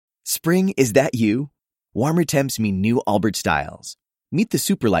Spring, is that you? Warmer temps mean new Allbirds styles. Meet the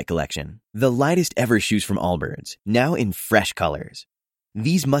Superlight Collection, the lightest ever shoes from Allbirds, now in fresh colors.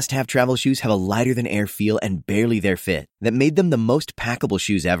 These must-have travel shoes have a lighter-than-air feel and barely their fit that made them the most packable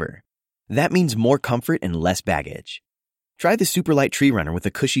shoes ever. That means more comfort and less baggage. Try the Superlight Tree Runner with a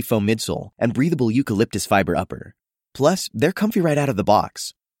cushy foam midsole and breathable eucalyptus fiber upper. Plus, they're comfy right out of the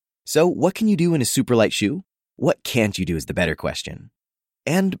box. So, what can you do in a Superlight shoe? What can't you do is the better question.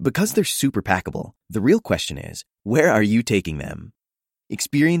 And because they're super packable, the real question is, where are you taking them?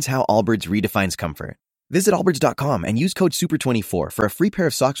 Experience how Allbirds redefines comfort. Visit allbirds.com and use code SUPER24 for a free pair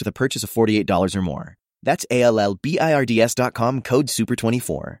of socks with a purchase of $48 or more. That's ALLBIRDS.com, code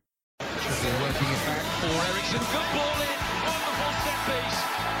SUPER24.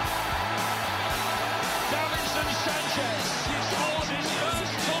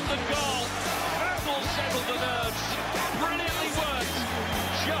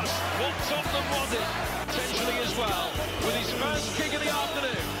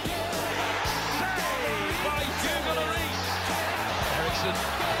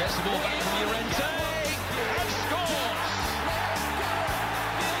 Gets the ball back from Llorente and scores!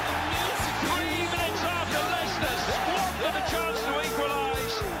 3 minutes after Leicester squandered a chance to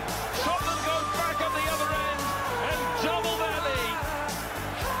equalise. Tottenham go back at the other end and double their lead.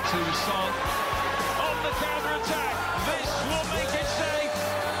 To the Son on the counter-attack. This will make it safe.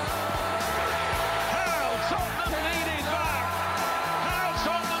 How Tottenham needed that. How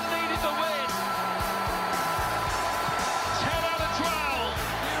Tottenham needed the win. 10 out of 12.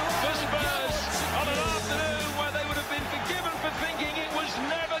 For Spurs on an afternoon where they would have been forgiven for thinking it was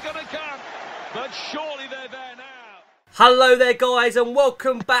never going to come. But surely they're there now. Hello there guys and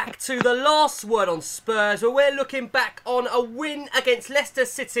welcome back to the last word on Spurs, where we're looking back on a win against Leicester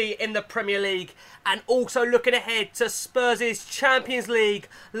City in the Premier League and also looking ahead to Spurs' Champions League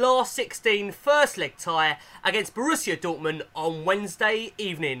last 16 first leg tie against Borussia Dortmund on Wednesday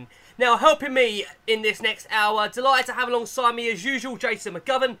evening. Now, helping me in this next hour, delighted to have alongside me as usual Jason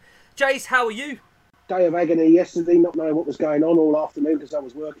McGovern. Jace, how are you? Day of agony yesterday, not knowing what was going on all afternoon because I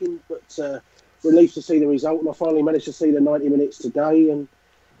was working, but relieved to see the result, and I finally managed to see the 90 minutes today. And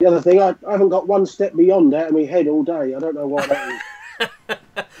the other thing, I haven't got one step beyond out of my head all day. I don't know why that is.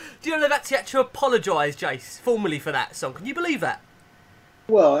 Do you know they've actually had to apologise, Jace, formally for that song? Can you believe that?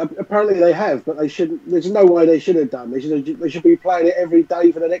 Well, apparently they have, but they shouldn't. There's no way they should have done. They should be playing it every day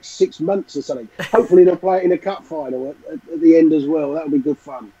for the next 6 months or something. Hopefully they'll play it in a cup final at the end as well. That'll be good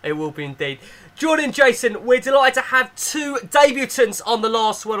fun. It will be indeed. Jordan and Jason, we're delighted to have two debutants on the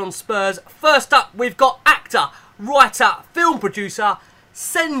last one on Spurs. First up, we've got actor, writer, film producer,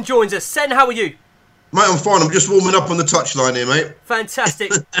 Sen joins us. Sen, how are you? Mate, I'm fine. I'm just warming up on the touchline here, mate.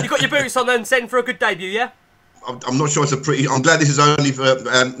 Fantastic. You got your boots on then, Sen, for a good debut, yeah? I'm not sure it's a pretty... I'm glad this is only for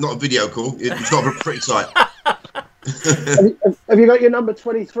not a video call. It's not a pretty sight. Have you got your number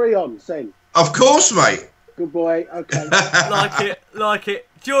 23 on, Sen? Of course, mate. Good boy. Okay. Like it.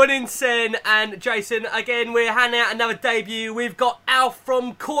 Joining Sen and Jason, again, we're handing out another debut. We've got Alf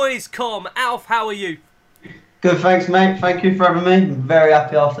from Coys.com. Alf, how are you? Good, thanks, mate. Thank you for having me. I'm very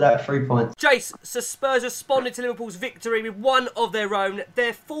happy after that 3 points. Jace, so Spurs responded to Liverpool's victory with one of their own,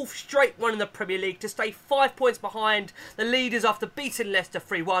 their fourth straight one in the Premier League, to stay 5 points behind the leaders after beating Leicester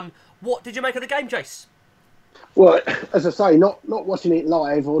 3-1. What did you make of the game, Jace? Well, as I say, not watching it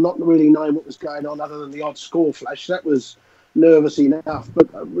live or not really knowing what was going on other than the odd score flash, that was nervous enough. But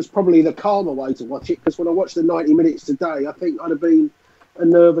it was probably the calmer way to watch it, because when I watched the 90 minutes today, I think I'd have been a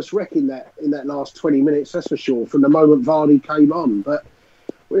nervous wreck in that last 20 minutes, that's for sure, from the moment Vardy came on. But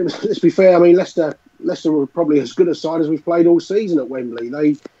let's be fair, I mean, Leicester were probably as good a side as we've played all season at Wembley.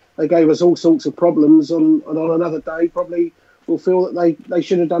 They gave us all sorts of problems, and on another day probably we'll feel that they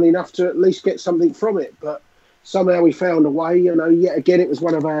should have done enough to at least get something from it. But somehow we found a way. Yet again, it was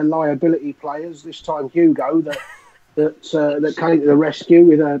one of our liability players, this time Hugo, that came to the rescue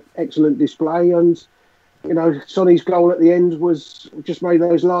with an excellent display. And Sonny's goal at the end was just made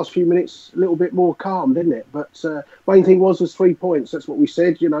those last few minutes a little bit more calm, didn't it? But main thing was 3 points. That's what we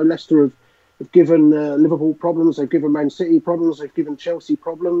said. Leicester have given Liverpool problems. They've given Man City problems. They've given Chelsea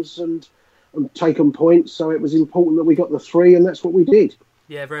problems and taken points. So it was important that we got the 3, and that's what we did.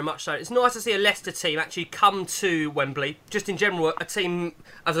 Yeah, very much so. It's nice to see a Leicester team actually come to Wembley, just in general, a team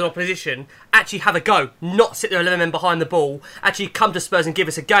as an opposition, actually have a go, not sit there 11 men behind the ball, actually come to Spurs and give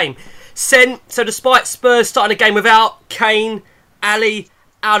us a game. So despite Spurs starting a game without Kane, Ali,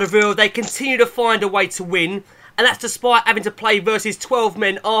 Alderweireld, they continue to find a way to win, and that's despite having to play versus 12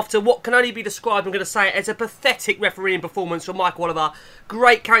 men after what can only be described, I'm going to say it, as a pathetic refereeing performance from Michael Oliver.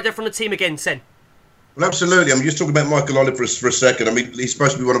 Great character from the team again, Sen. Well, absolutely. I'm just talking about Michael Olive for a second. I mean, he's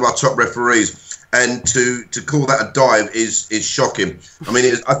supposed to be one of our top referees, and to call that a dive is shocking. I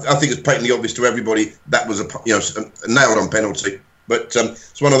mean, I think it's patently obvious to everybody that was a nailed-on penalty. But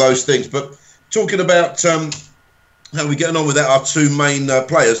it's one of those things. But talking about how we're getting on with our two main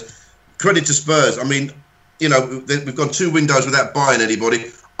players, credit to Spurs. I mean, we've gone 2 windows without buying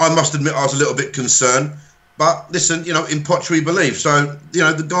anybody. I must admit I was a little bit concerned. But listen, in Poch we believe. So,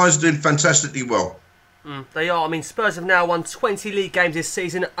 the guys are doing fantastically well. They are. I mean, Spurs have now won 20 league games this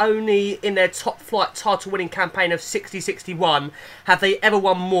season. Only in their top-flight title-winning campaign of 60-61 have they ever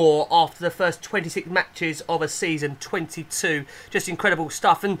won more after the first 26 matches of a season, 22. Just incredible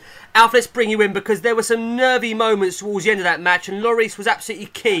stuff. And Alf, let's bring you in because there were some nervy moments towards the end of that match, and Lloris was absolutely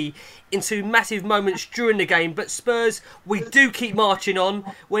key into massive moments during the game. But Spurs, we do keep marching on.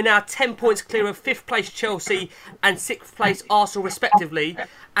 We're now 10 points clear of 5th place Chelsea and 6th place Arsenal, respectively.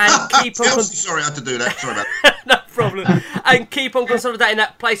 And keep on. Sorry, I had to do that. Sorry about that. No problem. And keep on consolidating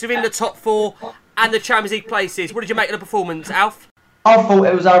that place within the top 4 and the Champions League places. What did you make of the performance, Alf? I thought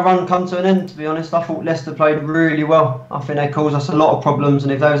it was our run come to an end, to be honest. I thought Leicester played really well. I think they caused us a lot of problems,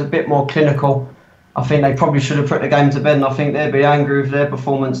 and if they was a bit more clinical, I think they probably should have put the game to bed, and I think they'd be angry with their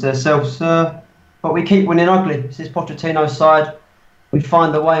performance themselves. But we keep winning ugly. This is Pochettino's side. We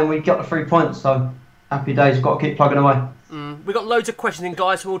find the way and we got the 3 points, so happy days. Got to keep plugging away. We've got loads of questions in,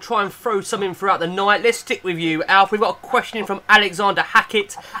 guys, so we'll try and throw some in throughout the night. Let's stick with you, Alf. We've got a question in from Alexander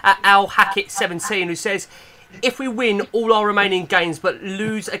Hackett at AlHackett17, who says, if we win all our remaining games but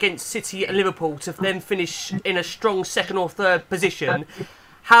lose against City and Liverpool to then finish in a strong 2nd or 3rd position,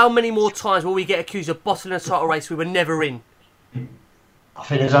 how many more times will we get accused of bottling a title race we were never in? I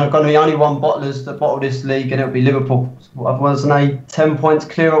think there's going to be only one bottlers that bottle this league, and it'll be Liverpool. Wasn't they 10 points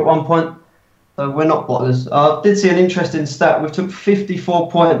clear at one point? So we're not bottlers. I did see an interesting stat. We've took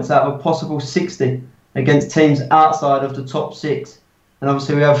 54 points out of a possible 60 against teams outside of the top 6. And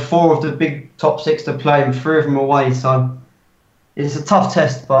obviously we have 4 of the big top 6 to play and 3 of them away. So it's a tough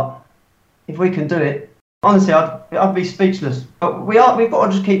test, but if we can do it, honestly, I'd be speechless. But we've got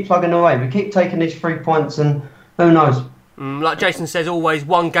to just keep plugging away. We keep taking these 3 points, and who knows? Like Jason says, always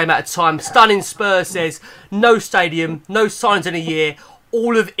one game at a time. Stunning Spurs says, no stadium, no signs in a year,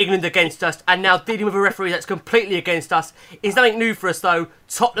 all of England against us, and now dealing with a referee that's completely against us. Is nothing new for us, though.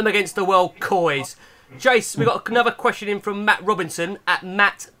 Tottenham against the world coys. Jace, we've got another question in from Matt Robinson at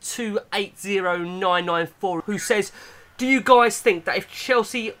Matt280994, who says, do you guys think that if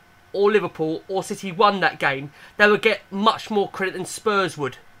Chelsea or Liverpool or City won that game, they would get much more credit than Spurs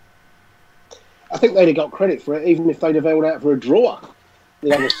would? I think they'd have got credit for it, even if they'd have held out for a draw.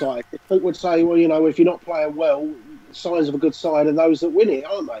 The other side, people would say, well, if you're not playing well, signs of a good side are those that win it,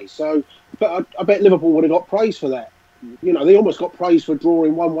 aren't they? So, but I bet Liverpool would have got praise for that. They almost got praise for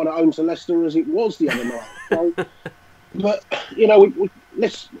drawing 1-1 at home to Leicester as it was the other night. So, but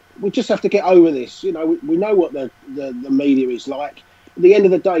we just have to get over this. We know what the media is like. At the end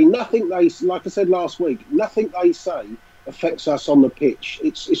of the day, nothing like I said last week, nothing they say affects us on the pitch.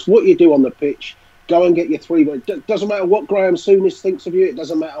 It's what you do on the pitch. Go and get your 3. It doesn't matter what Graham Souness thinks of you. It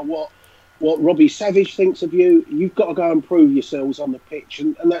doesn't matter what Robbie Savage thinks of you. You've got to go and prove yourselves on the pitch,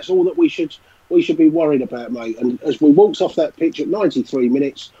 and that's all that we should be worried about, mate. And as we walked off that pitch at 93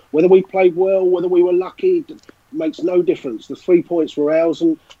 minutes, whether we played well, whether we were lucky, makes no difference. The 3 points were ours,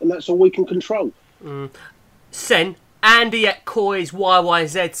 and that's all we can control. Sen, Andy at Coy's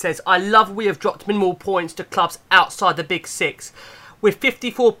YYZ says, I love we have dropped minimal points to clubs outside the Big 6. With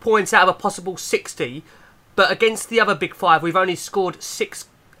 54 points out of a possible 60, but against the other Big 5, we've only scored 6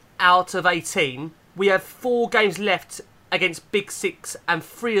 out of 18. We have 4 games left against Big 6, and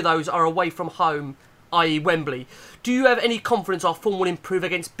 3 of those are away from home, i.e. Wembley. Do you have any confidence our form will improve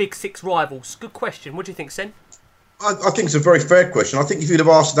against Big 6 rivals? Good question. What do you think, Sen? I think it's a very fair question. I think if you'd have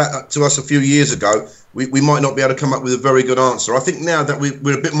asked that to us a few years ago, we might not be able to come up with a very good answer. I think now that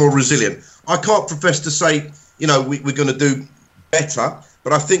we're a bit more resilient. I can't profess to say, we're going to do better,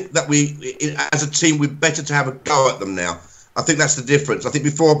 but I think that as a team, we're better to have a go at them now. I think that's the difference. I think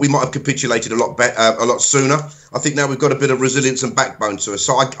before we might have capitulated a lot sooner. I think now we've got a bit of resilience and backbone to us.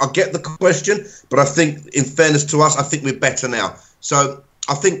 So I get the question, but I think, in fairness to us, I think we're better now. So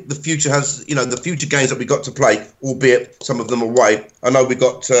I think the future has, the future games that we got to play, albeit some of them away. I know we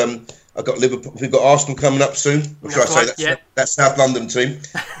got Liverpool, we've got Arsenal coming up soon. Or should I say that's South London team,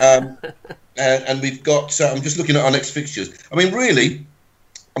 and we've got. I'm just looking at our next fixtures.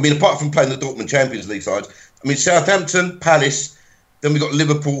 Apart from playing the Dortmund Champions League sides, Southampton, Palace, then we've got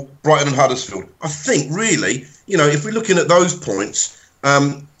Liverpool, Brighton and Huddersfield. I think really, if we're looking at those points,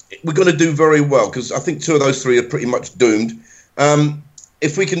 we're going to do very well because I think 2 of those 3 are pretty much doomed.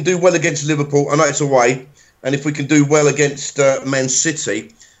 if we can do well against Liverpool, I know it's away, and if we can do well against Man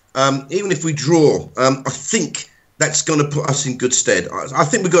City, even if we draw, I think that's going to put us in good stead. I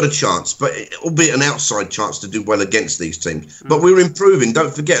think we've got a chance, but albeit an outside chance to do well against these teams. But we're improving,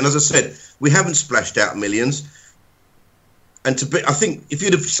 don't forget. And as I said, we haven't splashed out millions. And I think if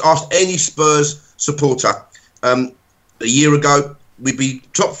you'd have asked any Spurs supporter a year ago, we'd be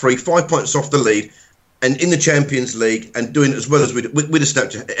top 3, 5 points off the lead, and in the Champions League, and doing as well as we'd have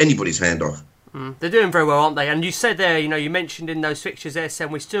snapped anybody's hand off. They're doing very well, aren't they? And you said there, you mentioned in those fixtures there,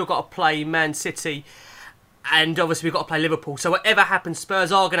 Sam, we've still got to play Man City, and obviously we've got to play Liverpool. So whatever happens,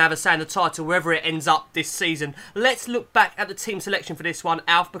 Spurs are going to have a say in the title wherever it ends up this season. Let's look back at the team selection for this one,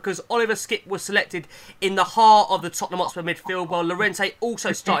 Alf, because Oliver Skipp was selected in the heart of the Tottenham Hotspur midfield, while Llorente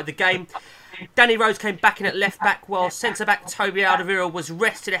also started the game. Danny Rose came back in at left-back, while centre-back Toby Alderweireld was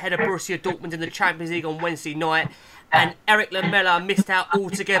rested ahead of Borussia Dortmund in the Champions League on Wednesday night. And Eric Lamela missed out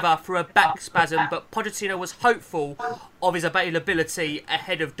altogether for a back spasm, but Pochettino was hopeful of his availability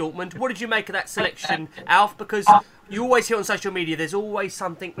ahead of Dortmund. What did you make of that selection, Alf? Because you always hear on social media there's always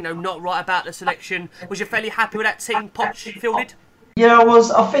something not right about the selection. Was you fairly happy with that team Poch fielded? Yeah, I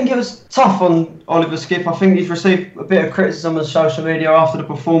was. I think it was tough on Oliver Skipp. I think he's received a bit of criticism on social media after the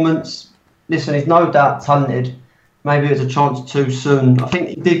performance. Listen, he's no doubt talented. Maybe it was a chance too soon. I think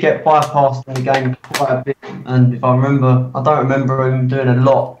he did get bypassed in the game quite a bit, and if I don't remember him doing a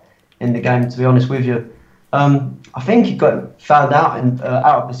lot in the game, to be honest with you. I think he got found out and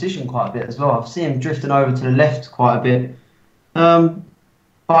out of position quite a bit as well. I've seen him drifting over to the left quite a bit.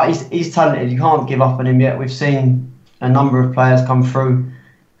 But he's talented. You can't give up on him yet. We've seen a number of players come through.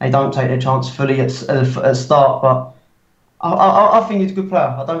 They don't take their chance fully at start, but I think he's a good player.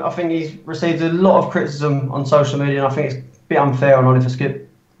 I think he's received a lot of criticism on social media, and I think it's a bit unfair on Oliver Skipp.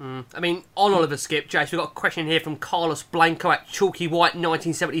 I mean, on Oliver Skipp, Jace, we've got a question here from Carlos Blanco at Chalky White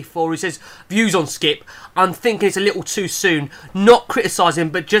 1974, who says, views on Skipp. I'm thinking it's a little too soon. Not criticising,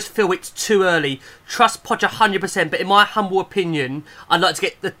 but just feel it's too early. Trust Poch 100%, but in my humble opinion, I'd like to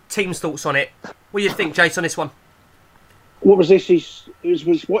get the team's thoughts on it. What do you think, Jace, on this one? What was this? It was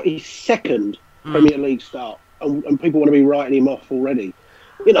his second Premier League start. And people want to be writing him off already.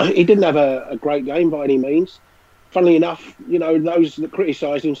 He didn't have a great game by any means. Funnily enough, those that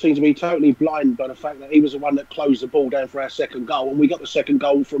criticised him seem to be totally blind by the fact that he was the one that closed the ball down for our second goal, and we got the second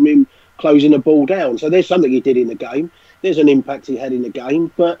goal from him closing the ball down. So there's something he did in the game. There's an impact he had in the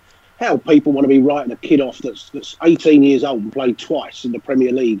game. But how people want to be writing a kid off that's 18 years old and played twice in the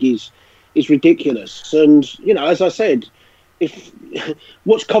Premier League is ridiculous. And, as I said,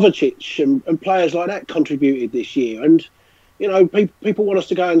 what's Kovacic and players like that contributed this year? And people want us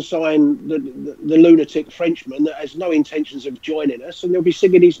to go and sign the lunatic Frenchman that has no intentions of joining us, and they'll be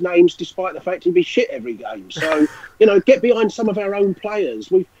singing his names despite the fact he'll be shit every game. So get behind some of our own players.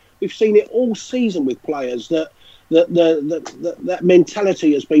 We've seen it all season with players that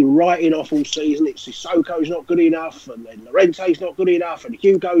mentality has been writing off all season. It's Sissoko's not good enough, and then Llorente's not good enough, and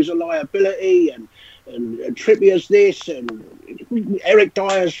Hugo's a liability, and Trippier's this, and Eric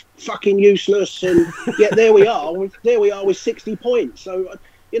Dyer's fucking useless, and yet there we are with 60 points. So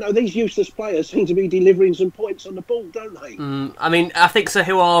these useless players seem to be delivering some points on the ball, don't they? I mean, I think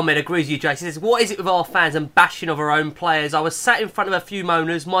Sahil Ahmed agrees with you, Jason. He says, what is it with our fans and bashing of our own players? I was sat in front of a few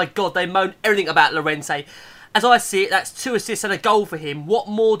moaners. My God, they moan everything about Llorente. As I see it, that's 2 assists and a goal for him. What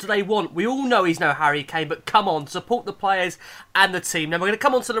more do they want? We all know he's no Harry Kane, but come on, support the players and the team. Now, we're going to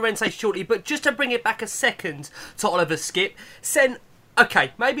come on to Llorente shortly, but just to bring it back a second to Oliver Skipp, Sen,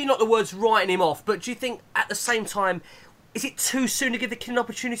 okay, maybe not the words writing him off, but do you think at the same time, is it too soon to give the kid an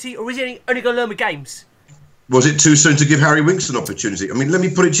opportunity, or is he only going to learn with games? Was it too soon to give Harry Winks an opportunity? I mean, let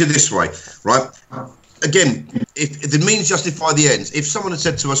me put it to you this way, right? Again, if the means justify the ends, if someone had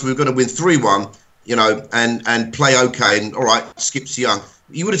said to us we were going to win 3-1, and play okay, and all right, Skipp's young,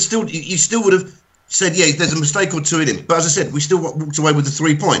 you still would have said, yeah, there's a mistake or two in him. But as I said, we still walked away with the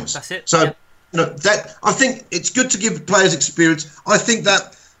 3 points. That's it. So, that I think it's good to give players experience. I think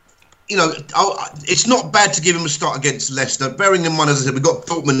that, it's not bad to give him a start against Leicester. Bearing in mind, as I said, we got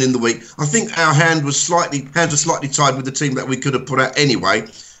Dortmund in the week. I think our hands were slightly tied with the team that we could have put out anyway.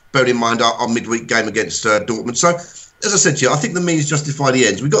 Bearing in mind our midweek game against Dortmund. So, as I said to you, I think the means justify the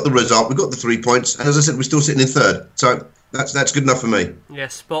ends. We got the result, we got the 3 points, and as I said, we're still sitting in third. So that's good enough for me. Yeah,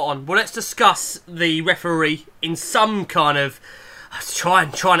 spot on. Well, let's discuss the referee in some kind of try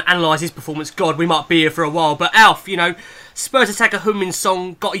and analyse his performance. God, we might be here for a while. But Alf, Spurs attacker Heung-min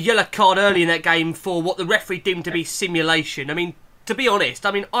Son got a yellow card early in that game for what the referee deemed to be simulation. I mean, to be honest,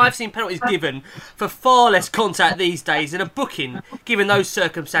 I've seen penalties given for far less contact these days, and a booking, given those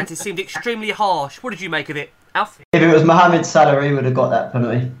circumstances, seemed extremely harsh. What did you make of it? Alfie? If it was Mohamed Salah, he would have got that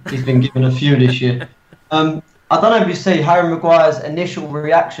penalty. He's been given a few this year. I don't know if you see Harry Maguire's initial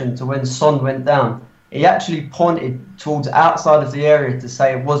reaction to when Son went down. He actually pointed towards outside of the area to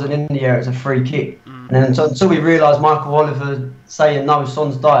say it wasn't in the area, it's a free kick. And then until we realised Michael Oliver saying no,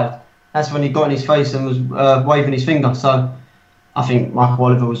 Son's dived, that's when he got in his face and was waving his finger. So I think Michael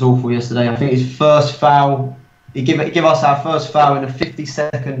Oliver was awful yesterday. I think his first foul, he give us our first foul in a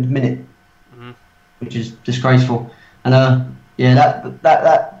 52nd minute, which is disgraceful. And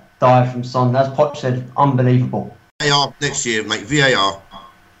that dive from Son, as Poch said, unbelievable. VAR next year, mate. VAR.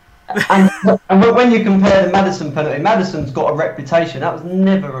 And when you compare the Maddison penalty, Maddison's got a reputation. That was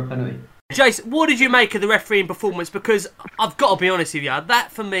never a penalty. Jace, what did you make of the refereeing performance? Because I've got to be honest with you,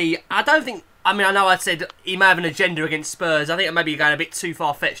 that for me, I don't think... I mean, I know I said he may have an agenda against Spurs. I think it may be going a bit too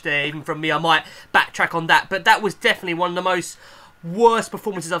far-fetched there, even from me. I might backtrack on that. But that was definitely one of the most worst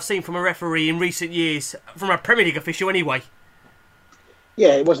performances I've seen from a referee in recent years, from a Premier League official anyway.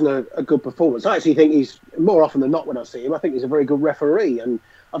 Yeah, it wasn't a good performance. I actually think he's, more often than not when I see him, I think he's a very good referee. And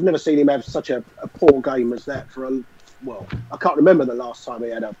I've never seen him have such a poor game as that for a... Well, I can't remember the last time he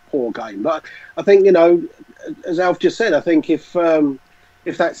had a poor game. But I think, you know, as Alf just said, I think if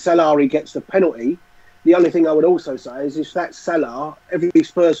that Salah gets the penalty, the only thing I would also say is if that's Salah, every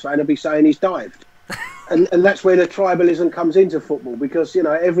Spurs fan would be saying he's dived. And that's where the tribalism comes into football, because, you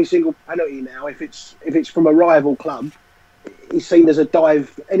know, every single penalty now, if it's from a rival club, is seen as a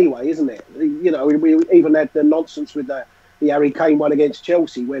dive anyway, isn't it? You know, we even had the nonsense with the Harry Kane one against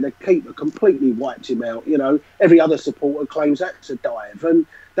Chelsea, where the keeper completely wiped him out. You know, every other supporter claims that's a dive, and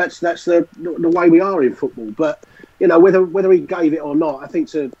that's the way we are in football. But you know, whether he gave it or not, I think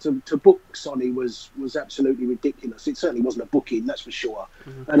to book Sonny was absolutely ridiculous. It certainly wasn't a booking, that's for sure.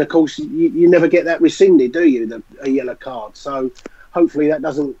 And of course, you never get that rescinded, do you? A yellow card. So hopefully that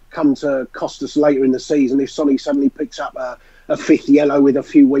doesn't come to cost us later in the season if Sonny suddenly picks up a fifth yellow with a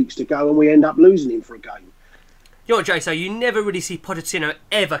few weeks to go and we end up losing him for a game. You know what, Jay, so you never really see Pochettino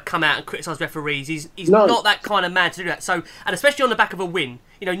ever come out and criticise referees. He's not that kind of man to do that. So, and especially on the back of a win.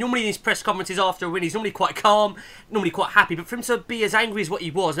 You know, normally in his press conferences after a win, he's normally quite calm, normally quite happy. But for him to be as angry as what he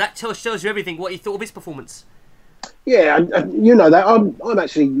was, that shows you everything, what he thought of his performance. Yeah, and you know that. I'm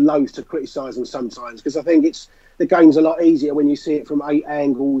actually loath to criticise him sometimes, because I think the game's a lot easier when you see it from 8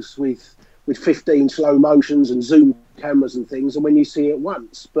 angles with 15 slow motions and zoom cameras and things, and when you see it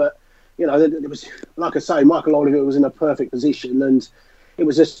once. But you know, it was, like I say, Michael Oliver was in a perfect position, and it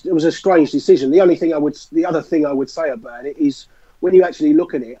was a strange decision. The other thing I would say about it is, when you actually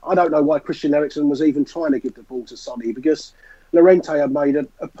look at it, I don't know why Christian Eriksen was even trying to give the ball to Sonny, because Llorente had made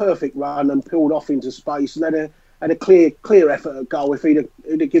a perfect run and peeled off into space and had a clear effort at goal if he'd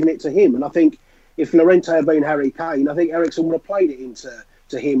have given it to him. And I think if Llorente had been Harry Kane, I think Eriksen would have played it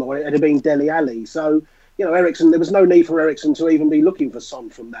into him, or it had been Dele Alli. So, you know, there was no need for Eriksen to even be looking for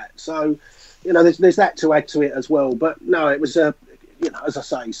Son from that. So, you know, there's that to add to it as well. But no, it was you know, as I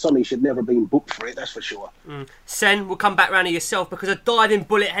say, Sonny should never have been booked for it, that's for sure. Sen, we'll come back round to yourself, because a diving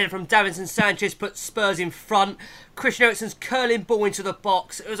bullet headed from Davinson Sanchez put Spurs in front. Christian Eriksen's curling ball into the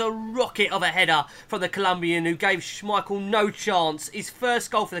box. It was a rocket of a header from the Colombian, who gave Schmeichel no chance. His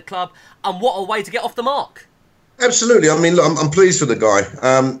first goal for the club, and what a way to get off the mark. Absolutely. I mean, look, I'm pleased for the guy.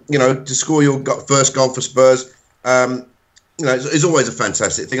 You know, to score your first goal for Spurs, you know, it's always a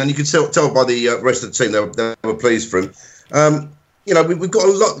fantastic thing, and you can tell by the rest of the team they were pleased for him. You know, we've got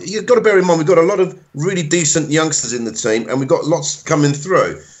a lot. You've got to bear in mind we've got a lot of really decent youngsters in the team, and we've got lots coming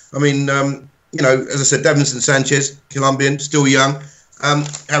through. I mean, you know, as I said, Davinson Sanchez, Colombian, still young.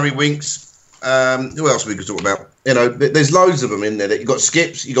 Harry Winks. Who else we could talk about? You know, there's loads of them in there. You got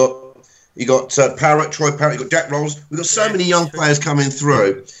Skips. You got Parrott, Troy Parrott. You got Jack Rolls. We've got so many young players coming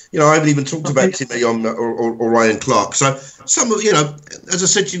through. You know, I haven't even talked about Timmy or Ryan Clark. So some of, you know, as I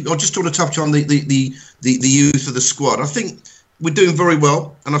said to you, I just want to touch on the youth of the squad. I think we're doing very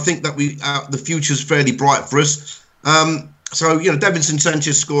well, and I think that the future's fairly bright for us. So, you know, Davinson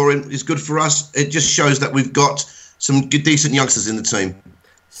Sanchez scoring is good for us. It just shows that we've got some good, decent youngsters in the team.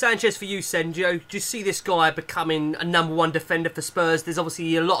 Sanchez for you, Senjo. Do you see this guy becoming a number one defender for Spurs? There's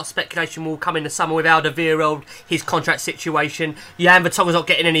obviously a lot of speculation will come in the summer with Alderweireld, his contract situation. Jan Vertonghen's not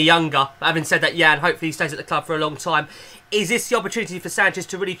getting any younger. But having said that, Jan, hopefully he stays at the club for a long time. Is this the opportunity for Sanchez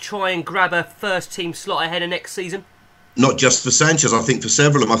to really try and grab a first team slot ahead of next season? Not just for Sanchez, I think for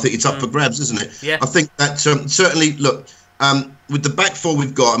several of them. I think it's up for grabs, isn't it? Yeah. I think that certainly, look, with the back four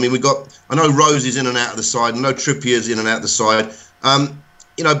we've got, I mean, I know Rose is in and out of the side, I know Trippier's in and out of the side,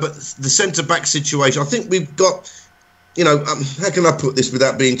 you know, but the centre-back situation, I think we've got, you know, how can I put this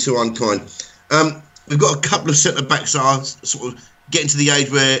without being too unkind? We've got a couple of centre-backs that are sort of getting to the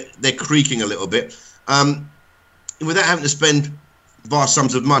age where they're creaking a little bit. without having to spend vast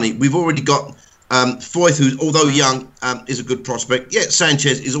sums of money, we've already got Foyth, who, although young, is a good prospect. Yeah,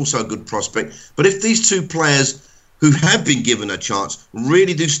 Sanchez is also a good prospect. But if these two players who have been given a chance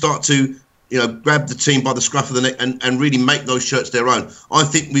really do start to, grab the team by the scruff of the neck and really make those shirts their own, I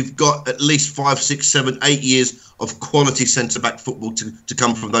think we've got at least 5, 6, 7, 8 years of quality centre-back football to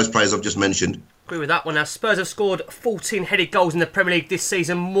come from those players I've just mentioned. Agree with that one. Now, Spurs have scored 14 headed goals in the Premier League this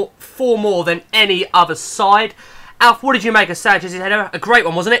season, 4 more than any other side. Alf, what did you make of Sanchez's header? A great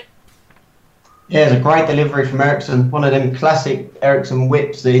one, wasn't it? Yeah, it's a great delivery from Eriksen. One of them classic Eriksen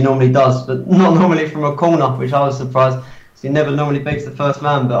whips that he normally does, but not normally from a corner, which I was surprised. He never normally beats the first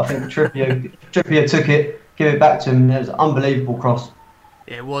man, but I think Trippier took it, give it back to him. It was an unbelievable cross.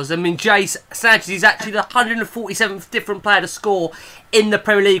 Yeah, it was. I mean, Jace, Sanchez is actually the 147th different player to score in the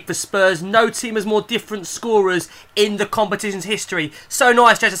Premier League for Spurs. No team has more different scorers in the competition's history. So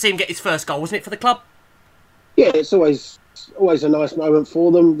nice just to see him get his first goal, wasn't it, for the club? Yeah, it's always a nice moment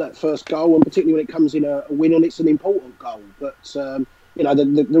for them, that first goal, and particularly when it comes in a win and it's an important goal. But, the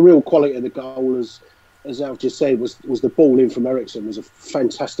real quality of the goal, as Alf just said, was the ball in from Eriksen. It was a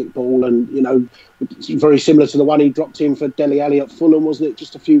fantastic ball, and very similar to the one he dropped in for Dele Alli at Fulham, wasn't it,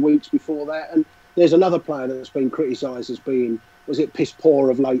 just a few weeks before that? And there's another player that's been criticised as being, was it piss poor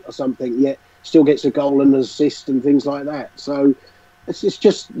of late or something, yet still gets a goal and an assist and things like that. So it's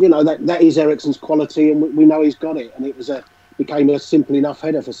just that is Eriksen's quality, and we know he's got it, and it became a simple enough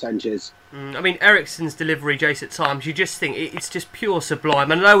header for Sanchez. I mean, Eriksen's delivery, Jace, at times, you just think it's just pure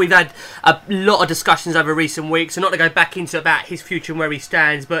sublime. And I know we've had a lot of discussions over recent weeks, and not to go back into about his future and where he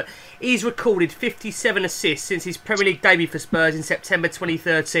stands, but he's recorded 57 assists since his Premier League debut for Spurs in September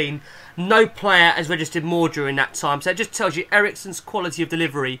 2013. No player has registered more during that time, so it just tells you Eriksen's quality of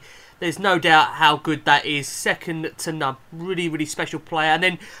delivery. There's no doubt how good that is, second to none. Really, really special player. And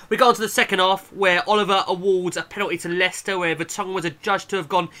then we got on to the second half, where Oliver awards a penalty to Leicester, where Vertonghen was adjudged to have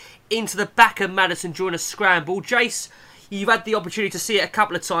gone into the back of Maddison during a scramble. Jace, you've had the opportunity to see it a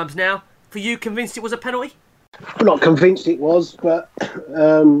couple of times now. For you, convinced it was a penalty? I'm not convinced it was, but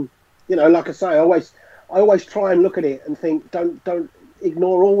like I say, I always try and look at it and think, don't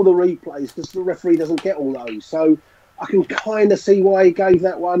ignore all the replays, because the referee doesn't get all those. So I can kind of see why he gave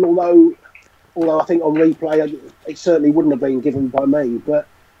that one, although I think on replay it certainly wouldn't have been given by me. But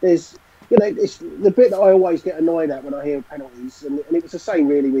it's the bit that I always get annoyed at when I hear penalties, and it was the same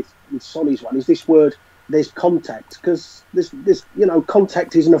really with Sonny's one, is this word, there's contact, because this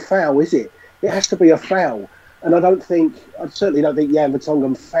contact isn't a foul, is it? It has to be a foul, and I certainly don't think Jan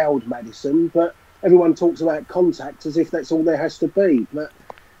Vertonghen fouled Maddison, but everyone talks about contact as if that's all there has to be. But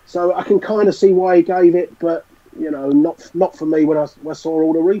so I can kind of see why he gave it, but not for me when I saw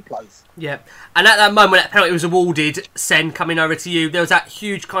all the replays. Yeah, and at that moment that penalty was awarded, Sen, coming over to you, there was that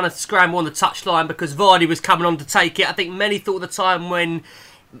huge kind of scramble on the touchline because Vardy was coming on to take it. I think many thought at the time when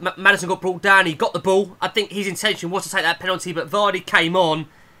Maddison got brought down, he got the ball. I think his intention was to take that penalty, but Vardy came on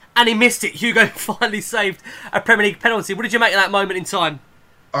and he missed it. Hugo finally saved a Premier League penalty. What did you make of that moment in time?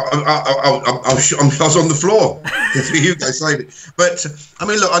 I was on the floor. Hugo saved it. But, I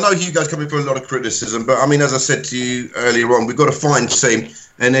mean, look, I know Hugo's coming for a lot of criticism, but, I mean, as I said to you earlier on, we've got a fine team,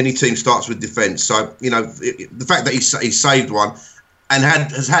 and any team starts with defence. So, the fact that he saved one and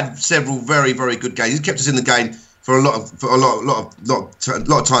has had several very, very good games, he's kept us in the game for a lot of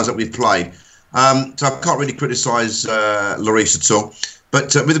times that we've played. So I can't really criticise Lloris at all.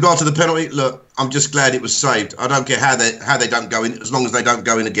 But with regard to the penalty, look, I'm just glad it was saved. I don't care how they don't go in, as long as they don't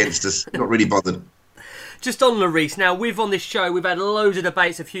go in against us. Not really bothered. Just on Lloris, now, on this show, we've had loads of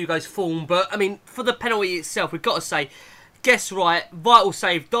debates of Hugo's form, but, I mean, for the penalty itself, we've got to say, guess right, vital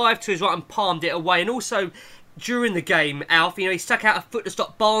save, dived to his right and palmed it away, and also, during the game, Alf, he stuck out a foot to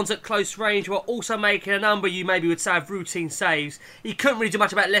stop Barnes at close range, while also making a number you maybe would say of routine saves. He couldn't really do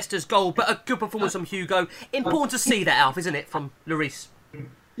much about Leicester's goal, but a good performance from Hugo. Important to see that, Alf, isn't it, from Lloris?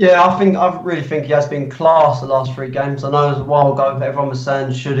 Yeah, I really think he has been class the last 3 games. I know it was a while ago that everyone was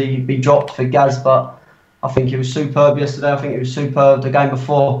saying should he be dropped for Gaz, but I think he was superb yesterday. I think he was superb the game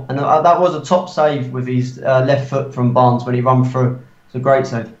before, and that was a top save with his left foot from Barnes when he ran through. It's a great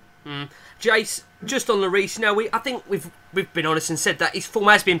save. Jace, just on Lloris, now I think we've been honest and said that his form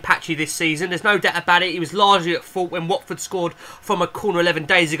has been patchy this season. There's no doubt about it. He was largely at fault when Watford scored from a corner 11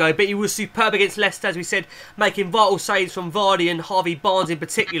 days ago, but he was superb against Leicester, as we said, making vital saves from Vardy and Harvey Barnes in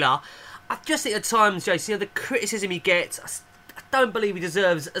particular. I just think at times, Jace, the criticism he gets, I don't believe he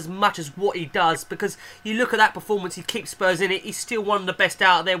deserves as much as what he does, because you look at that performance, he keeps Spurs in it, he's still one of the best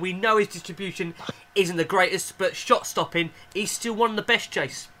out there. We know his distribution isn't the greatest, but shot stopping, he's still one of the best,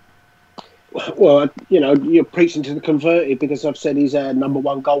 Jace. Well, you're preaching to the converted because I've said he's our number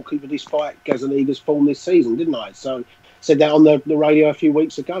one goalkeeper despite Gazaniga's form this season, didn't I? So said that on the radio a few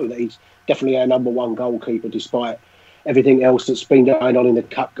weeks ago that he's definitely our number one goalkeeper despite everything else that's been going on in the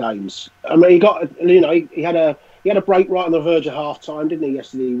cup games. I mean, he had a break right on the verge of half time, didn't he,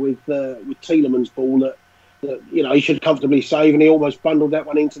 yesterday with Tielemans' ball that he should comfortably save, and he almost bundled that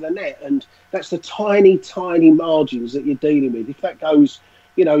one into the net. And that's the tiny, tiny margins that you're dealing with. If that goes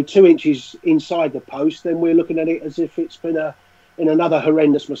 2 inches inside the post, then we're looking at it as if it's been another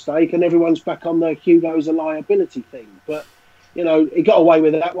horrendous mistake, and everyone's back on the Hugo's a liability thing. But he got away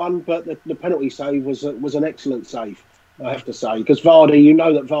with that one. But the penalty save was an excellent save, I have to say, because Vardy,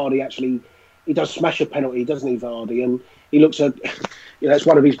 that Vardy actually he does smash a penalty, doesn't he, Vardy? And he looks at it's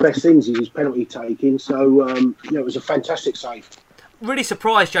one of his best things is his penalty taking. So it was a fantastic save. Really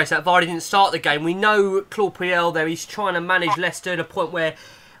surprised, Jason, that Vardy didn't start the game. We know Claude Puel there, he's trying to manage Leicester at a point where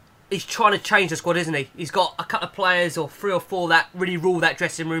he's trying to change the squad, isn't he? He's got a couple of players, or 3 or 4, that really rule that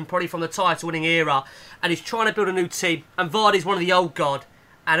dressing room, probably from the title-winning era, and he's trying to build a new team, and Vardy's one of the old guard.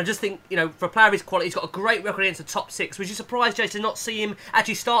 And I just think, for a player of his quality, he's got a great record against the top 6. Was you surprised, Jason, to not see him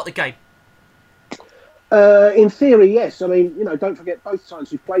actually start the game? In theory, yes. I mean, don't forget, both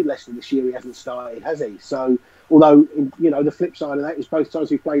times we've played Leicester this year, he hasn't started, has he? So, although, the flip side of that is both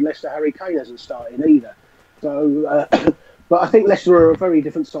times we've played Leicester, Harry Kane hasn't started either. So, but I think Leicester are a very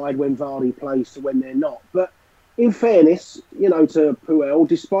different side when Vardy plays to when they're not. But in fairness, to Puel,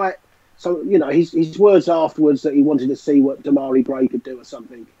 despite his words afterwards that he wanted to see what Damari Bray could do or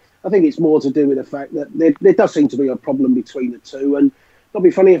something, I think it's more to do with the fact that there does seem to be a problem between the two. And it'll be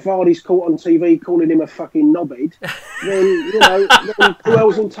funny if Vardy's caught on TV calling him a fucking knobhead, then then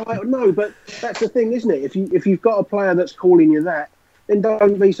Puel's entitled. No, but that's the thing, isn't it? If you've got a player that's calling you that, then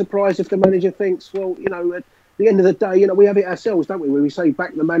don't be surprised if the manager thinks, well, at the end of the day, we have it ourselves, don't we? Where we say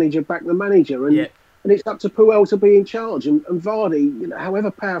back the manager, and and it's up to Puel to be in charge. And Vardy, however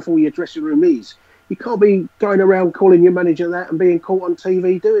powerful your dressing room is, you can't be going around calling your manager that and being caught on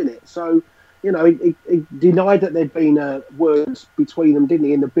TV doing it. So. He denied that there'd been words between them, didn't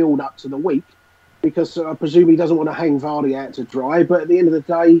he, in the build-up to the week, because I presume he doesn't want to hang Vardy out to dry. But at the end of the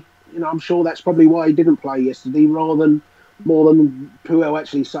day, I'm sure that's probably why he didn't play yesterday, more than Puel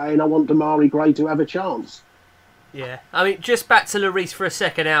actually saying, I want Damari Gray to have a chance. Yeah, I mean, just back to Lloris for a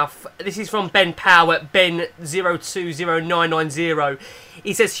second, Alf. This is from Ben Power at Ben020990.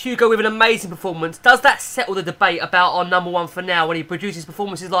 He says, Hugo with an amazing performance. Does that settle the debate about our number one for now when he produces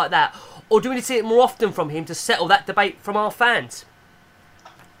performances like that? Or do we need to see it more often from him to settle that debate from our fans?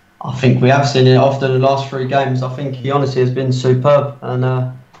 I think we have seen it often in the last 3 games. I think he honestly has been superb.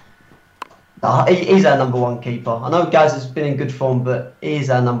 And he's our number one keeper. I know Gaz has been in good form, but he is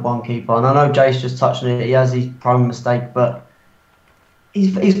our number one keeper. And I know Jay's just touched on it. He has his prime mistake, but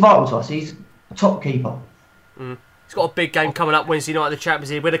he's vital to us. He's a top keeper. He's got a big game coming up Wednesday night at the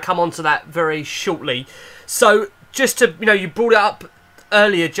Champions League. We're going to come on to that very shortly. So, just to, you brought it up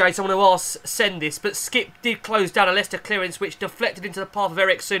earlier, Jason, I want to ask Sen this, but Skip did close down a Leicester clearance which deflected into the path of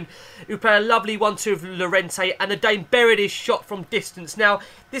Eriksson, who played a lovely 1-2 of Llorente, and the Dane buried his shot from distance. Now,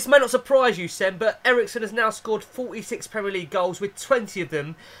 this may not surprise you, Sen, but Eriksson has now scored 46 Premier League goals, with 20 of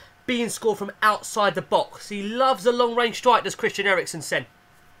them being scored from outside the box. He loves a long-range strike, does Christian Eriksen, Sen?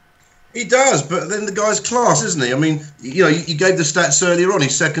 He does, but then the guy's class, isn't he? I mean, you gave the stats earlier on.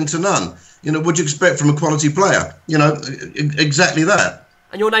 He's second to none. What do you expect from a quality player? Exactly that.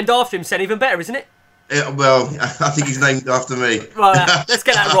 And you're named after him, Sen, even better, isn't it? Yeah, well, I think he's named after me. Right, let's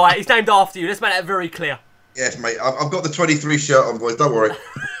get that right. He's named after you. Let's make that very clear. Yes, mate. I've got the 23 shirt on, boys. Don't worry.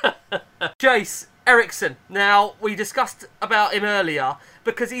 Jace, Eriksson. Now, we discussed about him earlier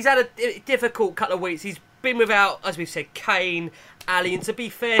because he's had a difficult couple of weeks. He's been without, as we've said, Kane, Ali, and to be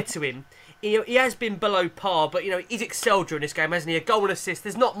fair to him, he has been below par, but he's excelled during this game, hasn't he? A goal and assist.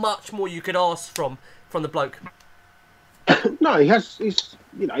 There's not much more you could ask from the bloke. No, he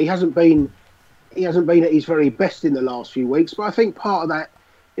hasn't been at his very best in the last few weeks. But I think part of that,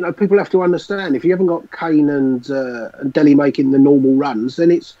 people have to understand, if you haven't got Kane and Dele making the normal runs,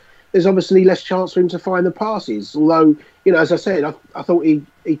 then there's obviously less chance for him to find the passes. Although, as I said, I thought he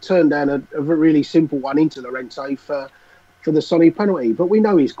turned down a really simple one into Llorente for the Sonny penalty. But we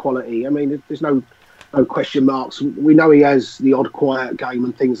know his quality. I mean, there's no question marks. We know he has the odd quiet game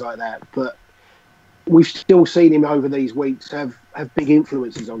and things like that. But we've still seen him over these weeks have big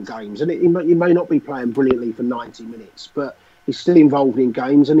influences on games. And he may not be playing brilliantly for 90 minutes, but he's still involved in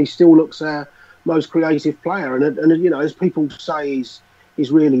games and he still looks our most creative player. And as people say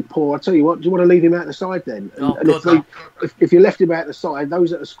he's really poor, I tell you what, do you want to leave him out the side then? And if you left him out the side,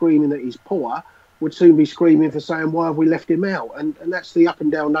 those that are screaming that he's poor would soon be screaming for saying, why have we left him out? And that's the up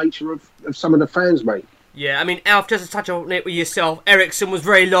and down nature of some of the fans, mate. Yeah, I mean, Alf, just to touch on it with yourself, Ericsson was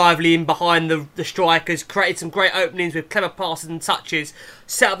very lively in behind the strikers, created some great openings with clever passes and touches,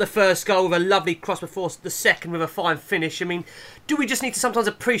 set up the first goal with a lovely cross before the second with a fine finish. I mean, do we just need to sometimes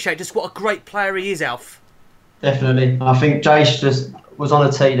appreciate just what a great player he is, Alf? Definitely. I think Jace just was on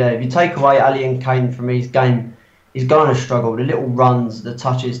a tee there. If you take away Ali and Kane from his game, he's going to struggle. The little runs, the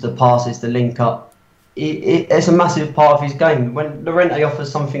touches, the passes, the link up. It's a massive part of his game. When Llorente offers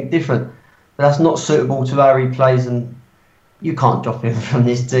something different, but that's not suitable to how he plays, and you can't drop him from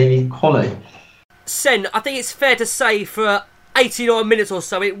this team. He's quality. Sen, I think it's fair to say for 89 minutes or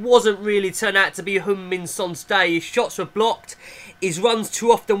so, it wasn't really turned out to be Heung-min Son's day. His shots were blocked, his runs too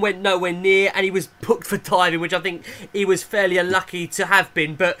often went nowhere near, and he was booked for diving, which I think he was fairly unlucky to have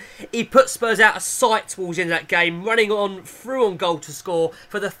been. But he put Spurs out of sight towards the end of that game, running on through on goal to score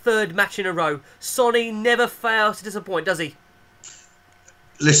for the third match in a row. Sonny never fails to disappoint, does he?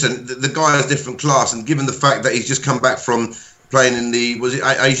 Listen, the guy has different class, and given the fact that he's just come back from playing in the, was it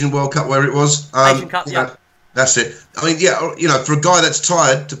Asian World Cup where it was? Asian Cup, yeah. That's it. I mean, yeah, you know, for a guy that's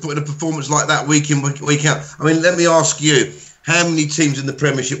tired to put in a performance like that week in, week out. I mean, let me ask you, how many teams in the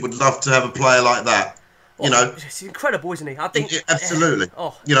Premiership would love to have a player like that? You know, it's incredible, isn't he? I think absolutely.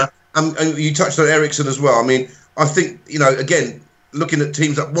 You know, and you touched on Ericsson as well. I mean, I think, you know, again, looking at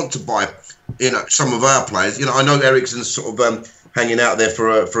teams that want to buy, you know, some of our players. You know, I know Ericsson's sort of hanging out there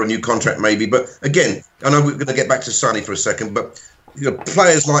for a new contract maybe, but again, I know we're going to get back to Sonny for a second, but you know,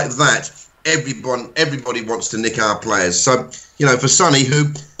 players like that, everybody wants to nick our players. So, you know, for Sonny, who,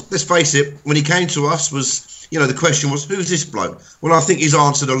 let's face it, when he came to us was, you know, the question was, who's this bloke? Well, I think he's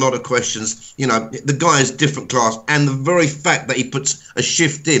answered a lot of questions. You know, the guy is different class, and the very fact that he puts a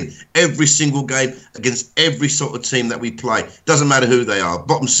shift in every single game against every sort of team that we play, doesn't matter who they are,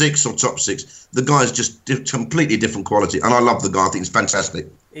 bottom six or top six, the guy's just completely different quality, and I love the guy. I think he's fantastic.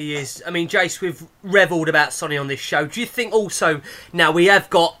 He is. I mean, Jace, we've revelled about Sonny on this show. Do you think also, now we have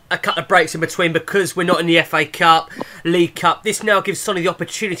got a couple of breaks in between because we're not in the FA Cup, League Cup, this now gives Sonny the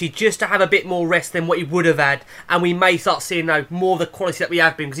opportunity just to have a bit more rest than what he would have had, and we may start seeing more of the quality that we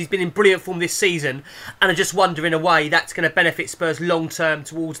have been, because he's been in brilliant form this season, and I just wonder in a way that's going to benefit Spurs long term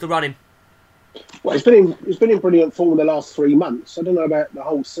towards the running. Well, he's been in brilliant form in the last 3 months. I don't know about the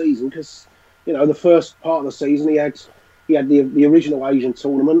whole season, because, you know, the first part of the season he had the original Asian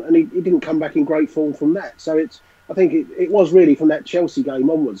tournament, and he didn't come back in great form from that. So I think it was really from that Chelsea game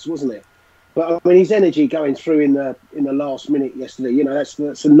onwards, wasn't it? But I mean, his energy going through in the last minute yesterday, you know, that's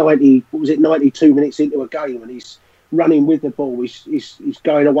a 92 minutes into a game, and he's running with the ball. He's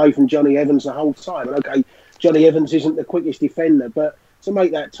going away from Johnny Evans the whole time. And okay, Johnny Evans isn't the quickest defender, but to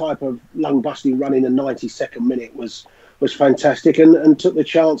make that type of lung-busting run in the 92nd minute was fantastic, and took the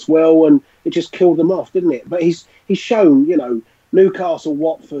chance well, and it just killed them off, didn't it? But he's shown, you know, Newcastle,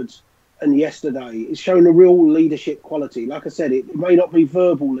 Watford, and yesterday, it's shown a real leadership quality. Like I said, it may not be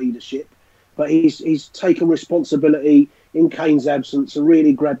verbal leadership, but he's taken responsibility in Kane's absence and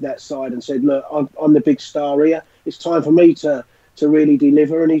really grabbed that side and said, look, I'm the big star here. It's time for me to really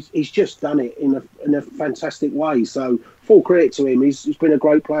deliver, and he's just done it in a fantastic way. So full credit to him. He's been a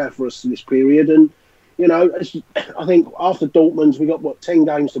great player for us in this period, and you know, I think after Dortmund, we got 10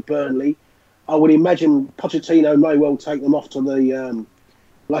 games to Burnley. I would imagine Pochettino may well take them off to the,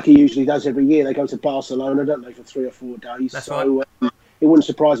 like he usually does every year. They go to Barcelona, don't they, for 3 or 4 days? That's so right. It wouldn't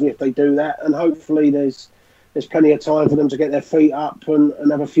surprise me if they do that, and hopefully there's plenty of time for them to get their feet up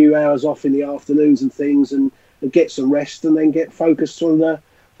and have a few hours off in the afternoons and things, and get some rest, and then get focused for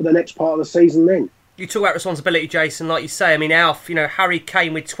the next part of the season then. You talk about responsibility, Jason, like you say. I mean, Alf, you know, Harry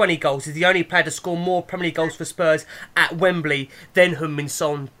Kane with 20 goals is the only player to score more Premier League goals for Spurs at Wembley than Heung-min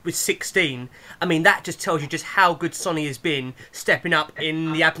Son with 16. I mean, that just tells you just how good Sonny has been stepping up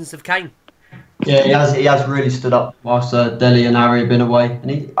in the absence of Kane. Yeah, he has really stood up whilst Dele and Harry have been away,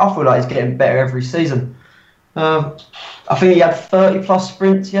 and I feel like he's getting better every season. I think he had 30 plus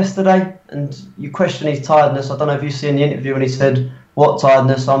sprints yesterday, and you question his tiredness. I don't know if you've seen the interview when he said, what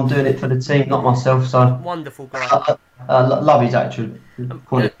tiredness, I'm doing it for the team, not myself. So wonderful guy. Love his attitude.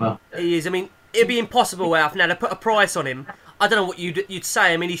 He is. I mean, it'd be impossible, Alf, now to put a price on him. I don't know what you'd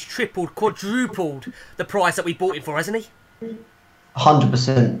say. I mean, he's tripled, quadrupled the price that we bought him for, hasn't he?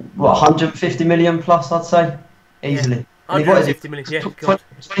 100%. What, 150 million plus, I'd say, easily. Yeah. 150 million, yeah.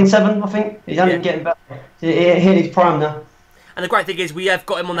 27, I think. He's only getting better. He hit his prime now. And the great thing is we have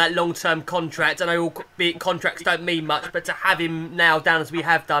got him on that long-term contract. I know albeit contracts don't mean much, but to have him now down as we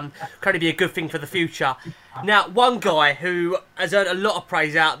have done can only be a good thing for the future. Now, one guy who has earned a lot of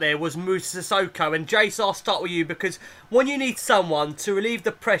praise out there was Moussa Sissoko. And Jace, I'll start with you, because when you need someone to relieve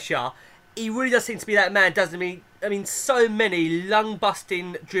the pressure he really does seem to be that man, doesn't he? I mean, so many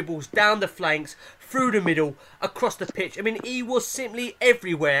lung-busting dribbles down the flanks, through the middle, across the pitch. I mean, he was simply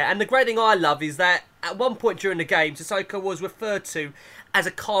everywhere. And the great thing I love is that at one point during the game, Sissoko was referred to as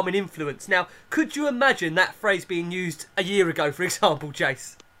a calming influence. Now, could you imagine that phrase being used a year ago, for example,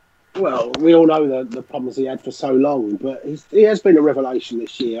 Jace? Well, we all know the problems he had for so long, but he has been a revelation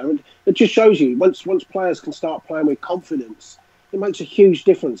this year. I mean, it just shows you, once players can start playing with confidence, it makes a huge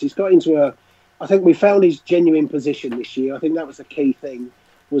difference. He's got into I think we found his genuine position this year. I think that was the key thing,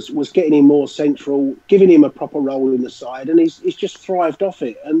 was getting him more central, giving him a proper role in the side, and he's just thrived off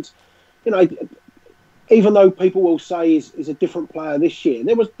it. And, you know, even though people will say he's a different player this year,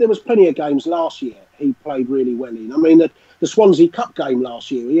 there was plenty of games last year he played really well in. I mean, the Swansea Cup game last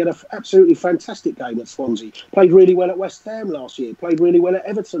year, he had an absolutely fantastic game at Swansea. Played really well at West Ham last year. Played really well at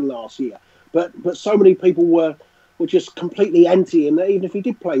Everton last year. But so many people were just completely anti him. Even if he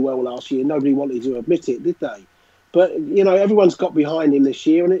did play well last year, nobody wanted to admit it, did they? But, you know, everyone's got behind him this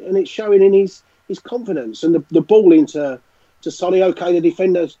year, and it's showing in his confidence. And the ball into Sonny, OK, the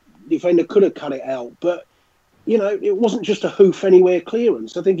defender could have cut it out, but, you know, it wasn't just a hoof anywhere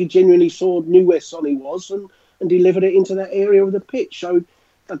clearance. I think he genuinely knew where Sonny was and delivered it into that area of the pitch. So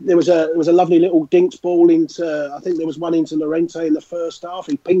there was a lovely little dinks ball into, I think there was one into Llorente in the first half.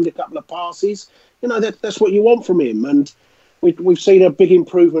 He pinged a couple of passes. You know, that's what you want from him. And we've seen a big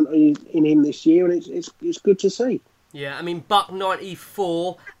improvement in him this year, and it's good to see. Yeah, I mean,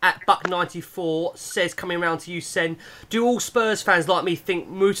 Buck94 at Buck94 says, coming around to you, Sen, do all Spurs fans like me think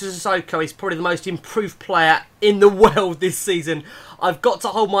Moussa Sissoko is probably the most improved player in the world this season? I've got to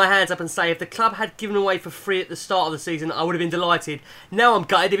hold my hands up and say if the club had given away for free at the start of the season, I would have been delighted. Now I'm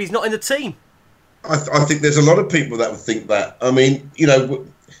gutted if he's not in the team. I think there's a lot of people that would think that. I mean, you know,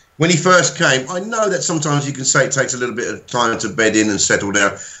 when he first came, I know that sometimes you can say it takes a little bit of time to bed in and settle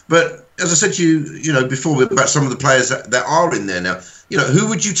down. But as I said to you, you know, before about some of the players that are in there now, you know, who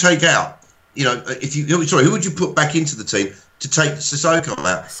would you take out? You know, who would you put back into the team to take Sissoko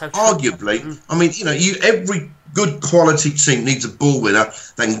out? So arguably, I mean, you know, every good quality team needs a ball winner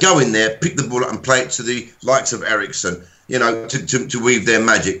that can go in there, pick the ball up and play it to the likes of Eriksen, you know, to weave their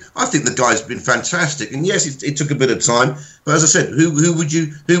magic. I think the guy's been fantastic. And yes, it took a bit of time. But as I said, who would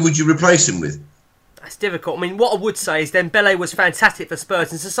you replace him with? That's difficult. I mean, what I would say is Dembele was fantastic for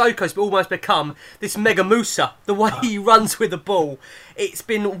Spurs, and Sissoko's almost become this mega Musa. The way he runs with the ball, it's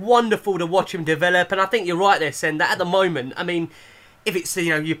been wonderful to watch him develop. And I think you're right there, Sen, that at the moment, I mean, if it's,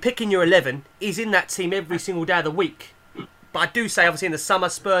 you know, you're picking your 11, he's in that team every single day of the week. But I do say, obviously, in the summer,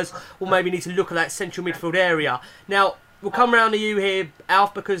 Spurs will maybe need to look at that central midfield area. Now, we'll come round to you here,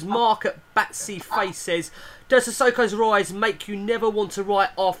 Alf, because Mark at Batsy Face says, does Sissoko's rise make you never want to write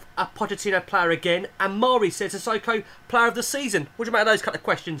off a Pochettino player again? And Mari says, Sissoko, player of the season. What do you make of those couple of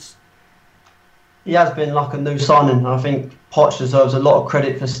questions? He has been like a new signing. I think Poch deserves a lot of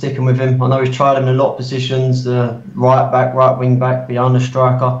credit for sticking with him. I know he's tried him in a lot of positions, right back, right wing back, behind the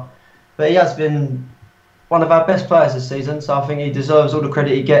striker. But he has been one of our best players this season, so I think he deserves all the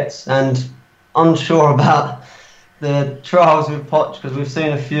credit he gets. And unsure about the trials with Poch, because we've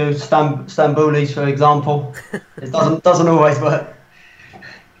seen a few Stambolis, for example. It doesn't always work.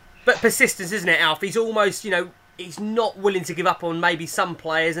 But persistence, isn't it, Alf? He's almost, you know, he's not willing to give up on maybe some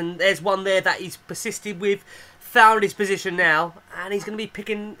players, and there's one there that he's persisted with, found his position now, and he's going to be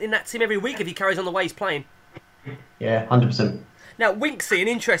picking in that team every week if he carries on the way he's playing. Yeah, 100%. Now, Winksy, an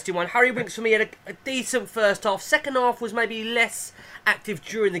interesting one. Harry Winks for me had a decent first half. Second half was maybe less active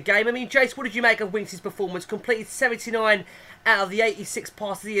during the game. I mean, Jace, what did you make of Winksy's performance? Completed 79 out of the 86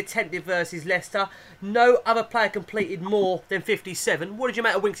 passes he attempted versus Leicester. No other player completed more than 57. What did you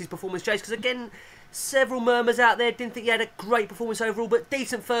make of Winksy's performance, Jace? Because again, several murmurs out there. Didn't think he had a great performance overall, but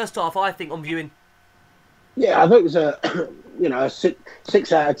decent first half, I think, on viewing. Yeah, I think it was a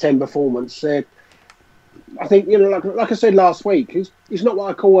 6 out of 10 performance. I think, you know, like I said last week, he's not what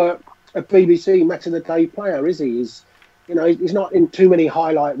I call a BBC match of the day player, is he? He's not in too many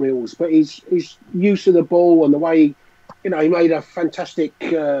highlight reels, but he's used to the ball and the way, you know, he made a fantastic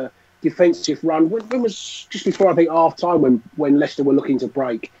defensive run. When was just before, I think, half time when Leicester were looking to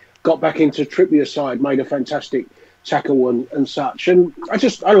break, got back into Trippier's side, made a fantastic tackle and such. And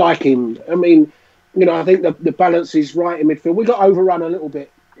I like him. I mean, you know, I think the balance is right in midfield. We got overrun a little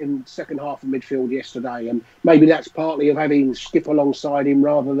bit in second half of midfield yesterday, and maybe that's partly of having Skip alongside him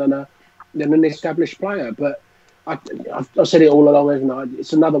rather than an established player. But I've said it all along, haven't I?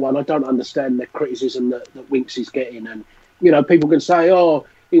 It's another one. I don't understand the criticism that Winks is getting, and you know, people can say, oh,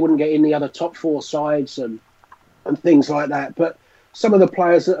 he wouldn't get in the other top four sides and things like that. But some of the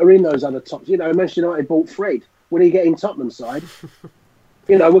players that are in those other tops, you know, Manchester United bought Fred. Would he get in Tottenham's side?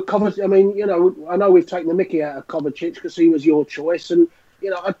 with Kovacic, I mean, I know we've taken the mickey out of Kovacic because he was your choice, and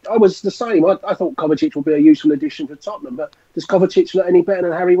I was the same. I thought Kovacic would be a useful addition for Tottenham, but does Kovacic look any better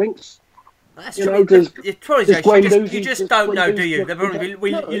than Harry Winks? That's you true. know, You just don't know, do you?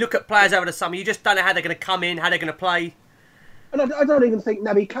 You look at players over the summer, you just don't know how they're going to come in, how they're going to play. And I don't even think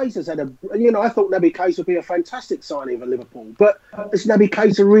Naby Keita's had I thought Naby Keita would be a fantastic signing for Liverpool. But has Naby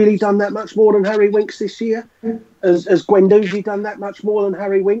Keita really done that much more than Harry Winks this year? Has Guendouzi done that much more than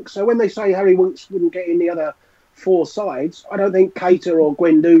Harry Winks? So when they say Harry Winks wouldn't get in the other four sides, I don't think Keita or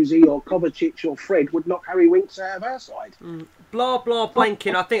Guendouzi or Kovacic or Fred would knock Harry Winks out of our side. Blah, blah,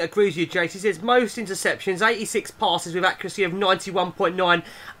 blanking, I think agrees with you, Jace. He says most interceptions, 86 passes with accuracy of 91.9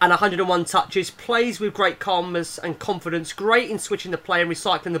 and 101 touches. Plays with great calmness and confidence. Great in switching the play and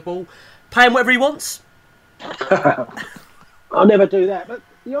recycling the ball. Pay him whatever he wants. I'll never do that. But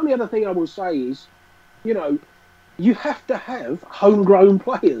the only other thing I will say is, you have to have homegrown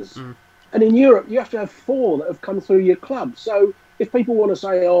players. And in Europe, you have to have 4 that have come through your club. So if people want to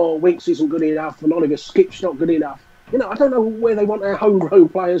say, Winks isn't good enough and Oliver Skip's not good enough, I don't know where they want our homegrown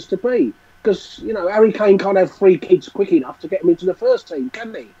players to be. Because, Harry Kane can't have 3 kids quick enough to get him into the first team,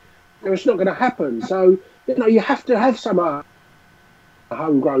 can he? It's not going to happen. So, you have to have some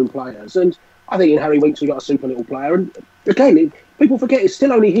homegrown players. And I think in Harry Winks, we've got a super little player. And again, people forget it's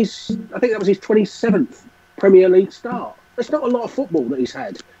still only I think that was his 27th Premier League start. That's not a lot of football that he's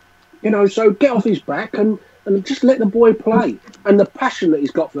had. So get off his back and just let the boy play. And the passion that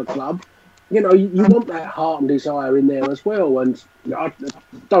he's got for the club, you want that heart and desire in there as well. And I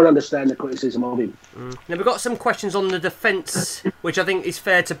don't understand the criticism of him. Now, we've got some questions on the defence, which I think is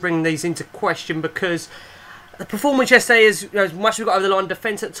fair to bring these into question because the performance yesterday, as much as we got over the line,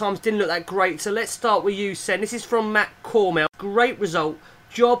 defence at times didn't look that great. So let's start with you, Sen. This is from Matt Cormel. Great result.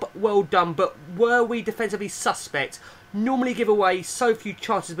 Job well done, but were we defensively suspect? Normally give away so few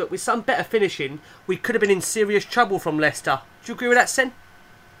chances, but with some better finishing, we could have been in serious trouble from Leicester. Do you agree with that, Sen?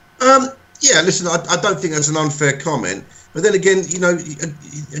 Yeah, listen, I don't think that's an unfair comment. But then again,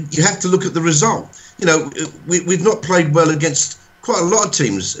 you have to look at the result. We've not played well against quite a lot of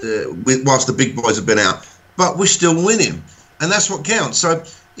teams whilst the big boys have been out, but we're still winning, and that's what counts. So,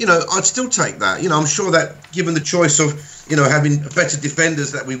 I'd still take that. I'm sure that given the choice of having better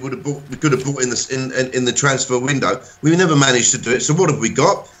defenders that we could have bought in the transfer window, we never managed to do it. So what have we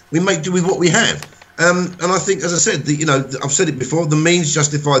got? We make do with what we have. And I think, as I said, I've said it before, the means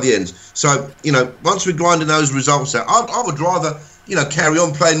justify the ends. So, once we're grinding those results out, I would rather, carry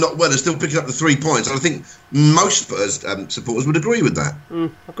on playing not well and still picking up the 3 points. And I think most Spurs supporters would agree with that.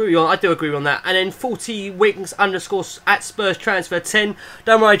 I do agree on that. And then 40 Wings _ at Spurs transfer 10.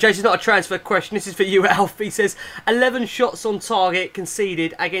 Don't worry, Jason, it's not a transfer question. This is for you, Alf. He says 11 shots on target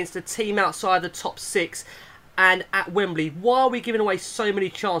conceded against a team outside the top 6. And at Wembley, why are we giving away so many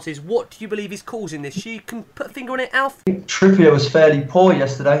chances? What do you believe is causing this? You can put a finger on it, Alf? I think Trippier was fairly poor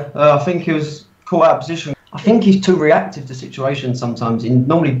yesterday. I think he was caught out of position. I think he's too reactive to situations sometimes. He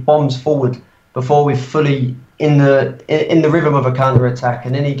normally bombs forward before we're fully in the rhythm of a counter-attack,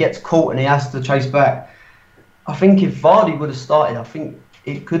 and then he gets caught and he has to chase back. I think if Vardy would have started, I think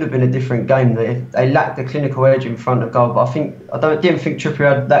it could have been a different game. They lacked the clinical edge in front of goal, but I didn't think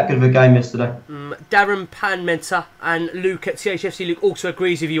Trippier had that good of a game yesterday. Darren Panmenta and Luke at CHFC Luke also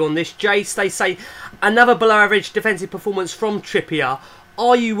agrees with you on this. Jace, they say another below average defensive performance from Trippier.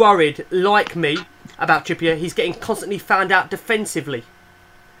 Are you worried, like me, about Trippier? He's getting constantly found out defensively.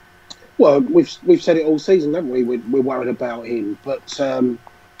 Well, we've said it all season, haven't we? We're worried about him, but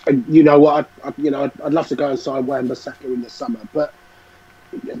you know what? I'd love to go and sign Wan-Bissaka in the summer, but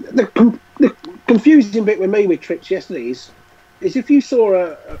the confusing bit with me with Trips yesterday is if you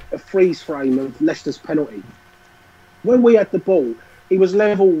saw a freeze frame of Leicester's penalty, when we had the ball, he was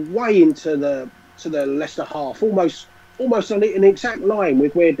level way into the Leicester half, almost on an exact line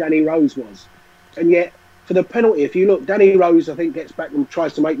with where Danny Rose was, and yet for the penalty, if you look, Danny Rose I think gets back and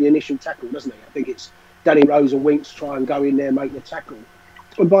tries to make the initial tackle, doesn't he? I think it's Danny Rose and Winks try and go in there and make the tackle,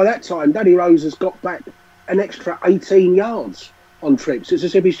 and by that time Danny Rose has got back an extra 18 yards on Trips. It's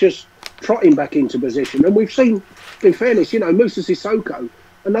as if he's just trotting back into position. And we've seen, in fairness, Moussa Sissoko,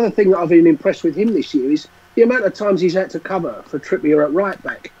 another thing that I've been impressed with him this year is the amount of times he's had to cover for Trippier at right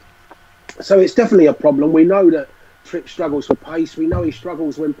back. So it's definitely a problem. We know that Trips struggles for pace. We know he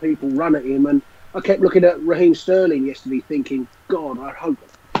struggles when people run at him. And I kept looking at Raheem Sterling yesterday thinking, God, I hope,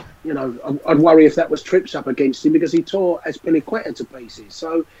 I'd worry if that was Trips up against him because he tore Azpilicueta to pieces.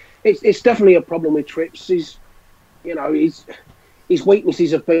 So it's definitely a problem with Trips. His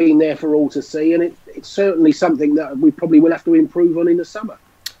weaknesses have been there for all to see, and it's certainly something that we probably will have to improve on in the summer.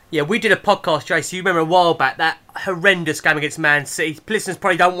 Yeah, we did a podcast, Jason, you remember a while back, that horrendous game against Man City. Listeners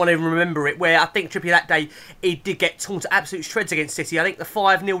probably don't want to even remember it, where I think Trippier that day, he did get torn to absolute shreds against City. I think the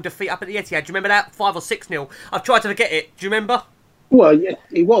 5-0 defeat up at the Etihad. Do you remember that? 5 or 6-0. I've tried to forget it. Do you remember? Well, yeah,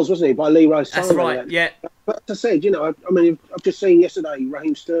 he was, wasn't he, by Leroy Sané? That's right, yeah. But as I said, I mean, I've just seen yesterday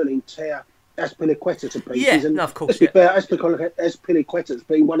Raheem Sterling tear Azpilicueta to pieces. Yeah, and no, of course, Azpilicueta's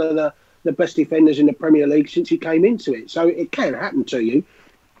been one of the best defenders in the Premier League since he came into it. So it can happen to you.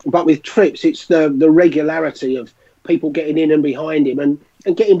 But with Trips, it's the regularity of people getting in and behind him and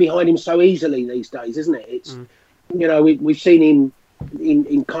getting behind him so easily these days, isn't it? It's we've seen him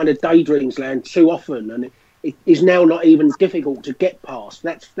in kind of daydreams land too often, and it is now not even difficult to get past.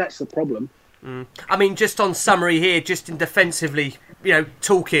 That's the problem. I mean, just on summary here, just in defensively,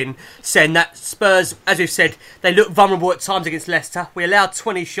 talking, saying that Spurs, as we've said, they look vulnerable at times against Leicester. We allowed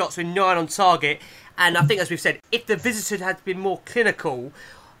 20 shots with 9 on target, and I think, as we've said, if the visitors had been more clinical,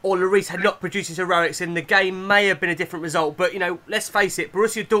 or Lloris had not produced his heroics, then the game may have been a different result. But, let's face it,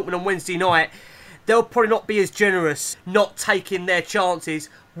 Borussia Dortmund on Wednesday night, they'll probably not be as generous, not taking their chances.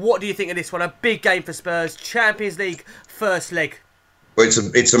 What do you think of this one? A big game for Spurs, Champions League first leg. Well,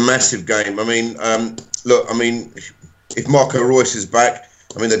 it's a massive game. I mean, if Marco Reus is back,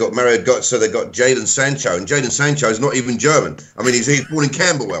 they've got Mario Götze, they've got Jadon Sancho, and Jadon Sancho is not even German. I mean, he's born in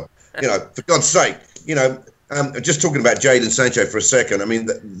Camberwell. For God's sake, just talking about Jadon Sancho for a second. I mean,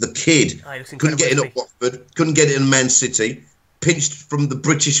 the kid couldn't get in at Watford, couldn't get in at Man City, pinched from the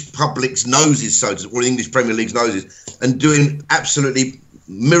British public's noses, or the English Premier League's noses, and doing absolutely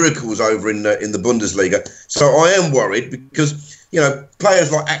miracles over in the Bundesliga. So I am worried because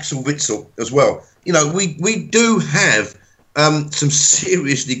players like Axel Witsel as well. We do have some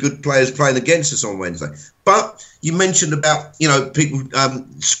seriously good players playing against us on Wednesday. But you mentioned about people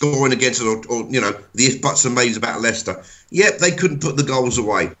scoring against us, or the if buts and maybes about Leicester. Yep, they couldn't put the goals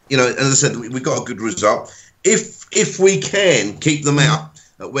away. As I said, we got a good result. If we can keep them out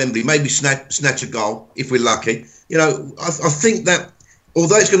at Wembley, maybe snatch a goal if we're lucky. I think that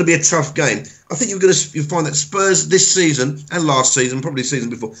although it's going to be a tough game, I think you'll find that Spurs this season and last season, probably the season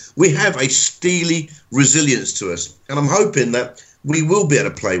before, we have a steely resilience to us, and I'm hoping that we will be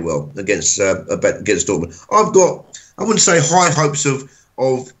able to play well against Dortmund. I wouldn't say high hopes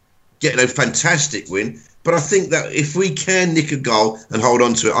of getting a fantastic win, but I think that if we can nick a goal and hold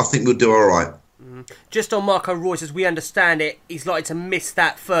on to it, I think we'll do all right. Just on Marco Reus, as we understand it, he's likely to miss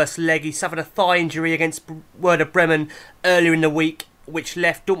that first leg. He suffered a thigh injury against Werder Bremen earlier in the week, which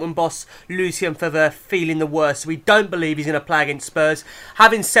left Dortmund boss Lucien Favre feeling the worst. So we don't believe he's going to play against Spurs.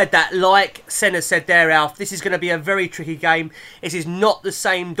 Having said that, like Senna said there, Alf, this is going to be a very tricky game. This is not the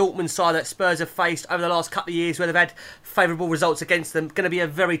same Dortmund side that Spurs have faced over the last couple of years where they've had favourable results against them. Going to be a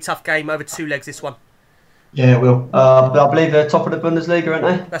very tough game over 2 legs, this one. Yeah, it will. I believe they're top of the Bundesliga, aren't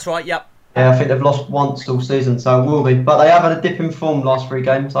they? That's right, yep. Yeah, I think they've lost once all season, so it will be. But they have had a dip in form last 3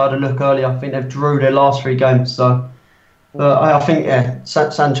 games. I had a look earlier. I think they've drew their last 3 games, so... I think,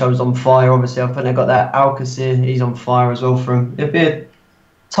 Sancho's on fire, obviously. I think they've got that Alcacer, he's on fire as well for him. It'll be a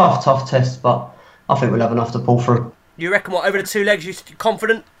tough test, but I think we'll have enough to pull through. You reckon over the 2 legs, you're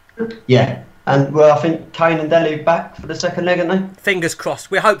confident? Yeah, and I think Kane and Dele back for the second leg, aren't they? Fingers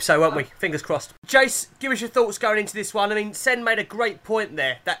crossed. We hope so, won't we? Fingers crossed. Jace, give us your thoughts going into this one. I mean, Sen made a great point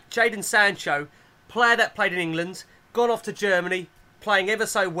there, that Jadon Sancho, player that played in England, gone off to Germany, playing ever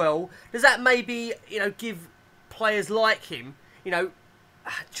so well. Does that maybe, give players like him,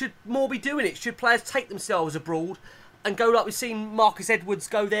 should more be doing it? Should players take themselves abroad and go like we've seen Marcus Edwards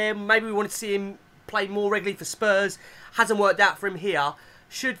go there? Maybe we wanted to see him play more regularly for Spurs. Hasn't worked out for him here.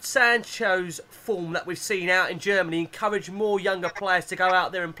 Should Sancho's form that we've seen out in Germany encourage more younger players to go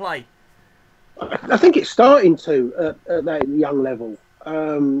out there and play? I think it's starting to at that young level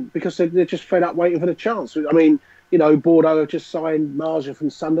because they're just fed up waiting for the chance. I mean, Bordeaux have just signed Marja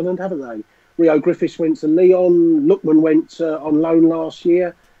from Sunderland, haven't they? Rio Griffiths went to Lyon. Lookman went on loan last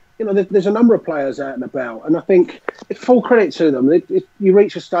year. There's a number of players out and about, and I think it's full credit to them. You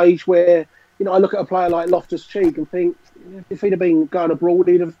reach a stage where I look at a player like Loftus-Cheek and think if he'd have been going abroad,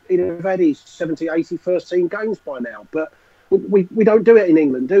 he'd have had his 70, 80 first team games by now. But we don't do it in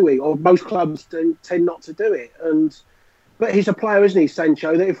England, do we? Or most clubs tend not to do it. But he's a player, isn't he,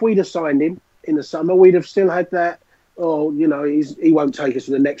 Sancho? That if we'd have signed him in the summer, we'd have still had that. Oh, he won't take us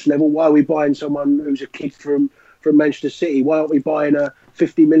to the next level. Why are we buying someone who's a kid from Manchester City? Why aren't we buying a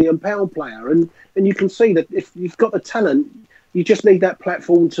 £50 million player? And you can see that if you've got the talent, you just need that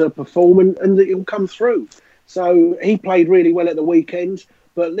platform to perform and it'll come through. So he played really well at the weekend,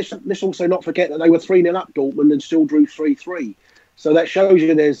 but let's also not forget that they were 3-0 up Dortmund and still drew 3-3. So that shows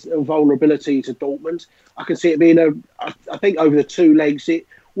you there's a vulnerability to Dortmund. I can see it being I think over the 2 legs,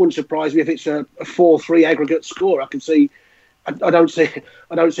 wouldn't surprise me if it's a 4-3 aggregate score. I don't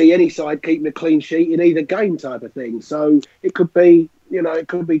see any side keeping a clean sheet in either game type of thing. So it could be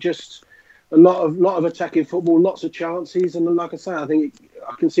just a lot of attacking football, lots of chances, and like I say, I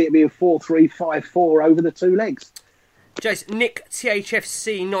can see it being 4-3, 5-4 over the two legs. Jason, Nick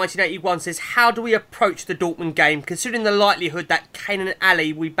THFC 1981 says, how do we approach the Dortmund game, considering the likelihood that Kane and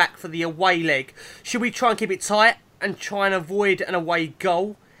Ali will be back for the away leg? Should we try and keep it tight and try and avoid an away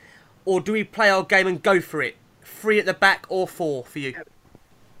goal, or do we play our game and go for it? 3 at the back or 4 for you?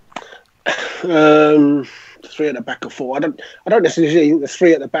 3 at the back or 4. I don't necessarily think the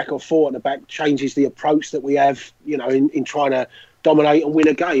 3 at the back or 4 at the back changes the approach that we have, in trying to dominate and win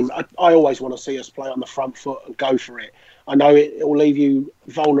a game. I always want to see us play on the front foot and go for it. I know it will leave you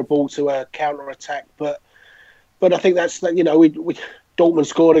vulnerable to a counter attack, but I think that's that. Dortmund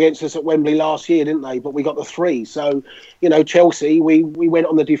scored against us at Wembley last year, didn't they? But we got the 3. So, Chelsea, we went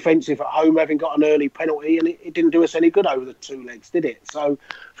on the defensive at home, having got an early penalty, and it didn't do us any good over the two legs, did it? So,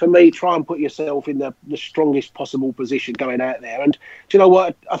 for me, try and put yourself in the strongest possible position going out there. And do you know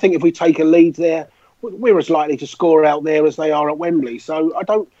what? I think if we take a lead there, we're as likely to score out there as they are at Wembley. So, I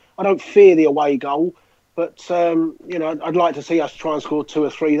don't fear the away goal, but I'd like to see us try and score 2 or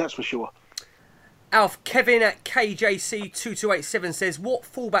 3. That's for sure. Alf, Kevin at KJC2287 says, what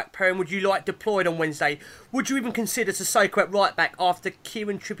fullback pairing would you like deployed on Wednesday? Would you even consider Sissoko at right back after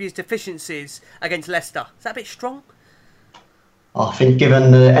Kieran Trippier's deficiencies against Leicester? Is that a bit strong? I think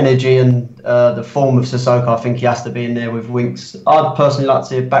given the energy and the form of Sissoko, I think he has to be in there with Winks. I'd personally like to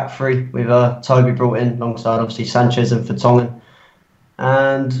see a back 3 with Toby brought in alongside obviously Sanchez and Vertonghen.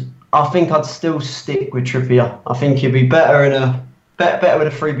 And I think I'd still stick with Trippier. I think he'd be better better with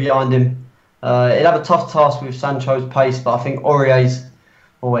a 3 behind him. He'd have a tough task with Sancho's pace, but I think Aurier's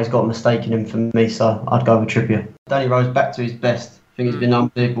always got a mistake in him for me, so I'd go with Trippier. Danny Rose back to his best. I think he's been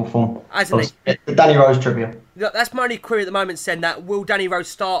unbelievable form. Hasn't he? Danny Rose, Trippier. That's my only query at the moment, Sen, that will Danny Rose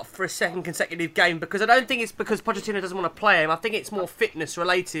start for a second consecutive game? Because I don't think it's because Pochettino doesn't want to play him. I think it's more fitness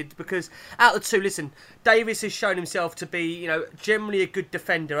related, because out of the two, listen, Davis has shown himself to be, generally a good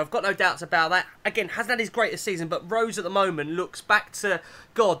defender. I've got no doubts about that. Again, hasn't had his greatest season, but Rose at the moment looks back to,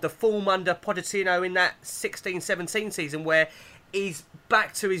 the form under Pochettino in that 16-17 season where he's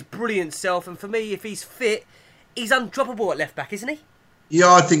back to his brilliant self. And for me, if he's fit, he's undroppable at left back, isn't he?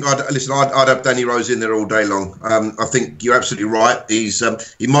 Yeah, I think I'd have Danny Rose in there all day long. I think you're absolutely right. He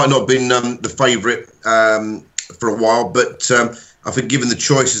might not have been the favourite for a while, but I think given the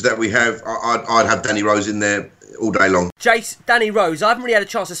choices that we have, I'd have Danny Rose in there all day long. Jace, Danny Rose, I haven't really had a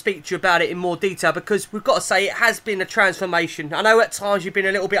chance to speak to you about it in more detail because we've got to say it has been a transformation. I know at times you've been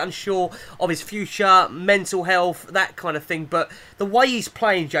a little bit unsure of his future, mental health, that kind of thing, but the way he's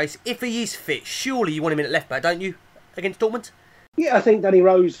playing, Jace, if he is fit, surely you want him in at left back, don't you, against Dortmund? Yeah, I think Danny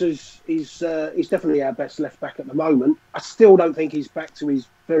Rose is definitely our best left back at the moment. I still don't think he's back to his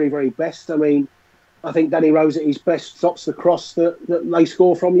very, very best. I mean, I think Danny Rose at his best stops the cross that they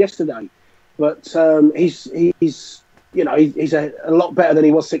scored from yesterday. But he's a lot better than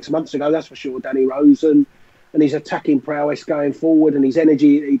he was 6 months ago, that's for sure, Danny Rose. And his attacking prowess going forward and his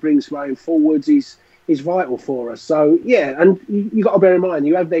energy that he brings going forwards is vital for us. So, yeah, and you've got to bear in mind,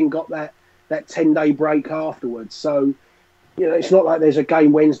 you have then got that 10-day break afterwards. So, it's not like there's a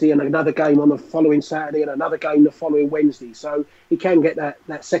game Wednesday and another game on the following Saturday and another game the following Wednesday. So he can get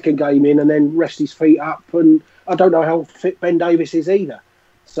that second game in and then rest his feet up. And I don't know how fit Ben Davies is either.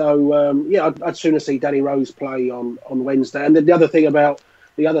 So, I'd sooner see Danny Rose play on Wednesday. And then the other thing about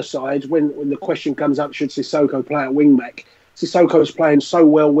the other side, when the question comes up, should Sissoko play at wing-back? Sissoko's playing so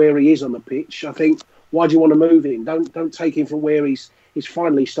well where he is on the pitch. I think, why do you want to move him? Don't take him from where he's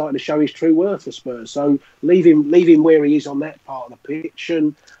finally starting to show his true worth for Spurs. So leave him where he is on that part of the pitch.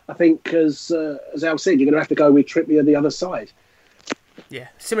 And I think, as Al said, you're going to have to go with Trippier the other side. Yeah,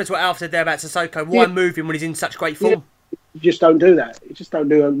 similar to what Al said there about Sissoko. Why move him when he's in such great form? Yeah, you just don't do that. You just don't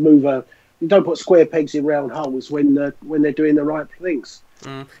you don't put square pegs in round holes when they're doing the right things.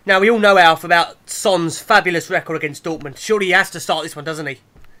 Now, we all know, Alf, about Son's fabulous record against Dortmund. Surely he has to start this one, doesn't he?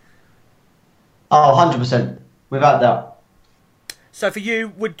 Oh, 100%. Without doubt. So for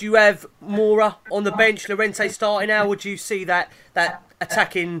you, would you have Moura on the bench, Llorente starting now? Would you see that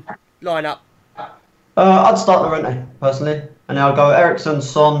attacking lineup? I'd start Llorente, personally. And I'll go Eriksen,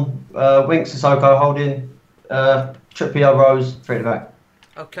 Son, Winks, Sissoko, Holding, Trippier, Rose, 3 at the back.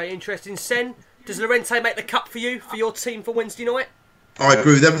 Okay, interesting. Sen, does Llorente make the cut for you, for your team for Wednesday night? I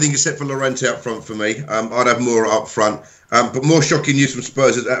agree with everything except for Llorente up front for me. I'd have more up front. But more shocking news from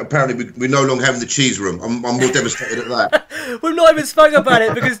Spurs is that apparently we're no longer having the cheese room. I'm more devastated at that. We've not even spoken about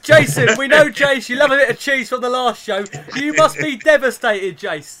it because, Jason, we know, Jace, you love a bit of cheese from the last show. You must be devastated,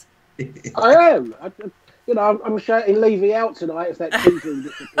 Jace. I am. I'm shouting Levy out tonight if that cheese room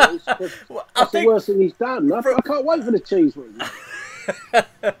disappears. That's the worst thing he's done. I can't wait for the cheese room.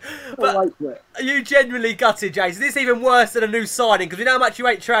 But are you genuinely gutted, Jason? It's even worse than a new signing because we know how much you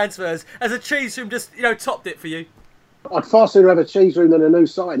hate transfers. As a cheese room just, topped it for you. I'd far sooner have a cheese room than a new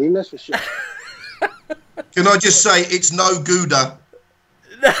signing, that's for sure. Can I just say, it's no Gouda.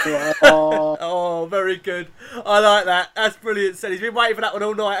 Oh, very good. I like that. That's brilliant, Sen. He's been waiting for that one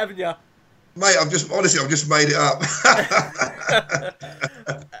all night, haven't you? Mate, I've just made it up.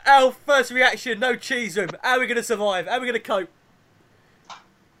 Our first reaction, no cheese room. How are we going to survive? How are we going to cope?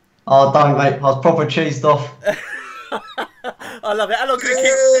 Oh, don't, mate. I was proper cheesed off. I love it. How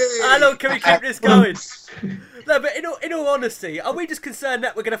long can we keep this going? No, but in all honesty, are we just concerned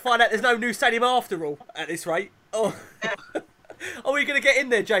that we're going to find out there's no new stadium after all at this rate? Or are we going to get in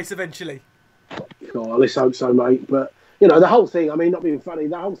there, Jace, eventually? Oh, let's hope so, mate. But, the whole thing, I mean, not being funny,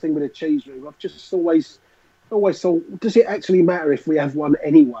 the whole thing with the cheese room, I've just always thought, does it actually matter if we have one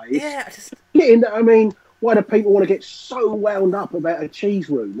anyway? Yeah, why do people want to get so wound up about a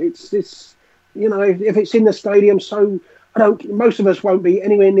cheese room? It's if it's in the stadium, most of us won't be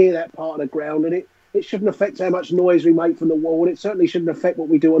anywhere near that part of the ground, and it shouldn't affect how much noise we make from the wall, and it certainly shouldn't affect what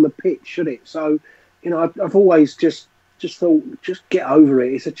we do on the pitch, should it? So, I've always just thought, just get over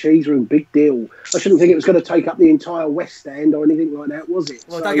it. It's a cheese room, big deal. I shouldn't think it was going to take up the entire West Stand or anything like that, was it?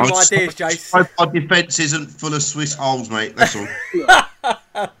 Well, don't give my ideas, Jace. Our defence isn't full of Swiss holes, mate. That's all.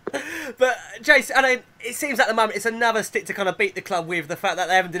 But, Jace, it seems at the moment it's another stick to kind of beat the club with, the fact that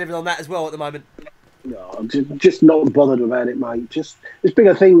they haven't delivered on that as well at the moment. No, I'm just not bothered about it, mate. There's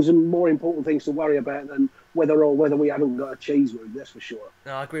bigger things and more important things to worry about than whether we haven't got a cheese room, that's for sure.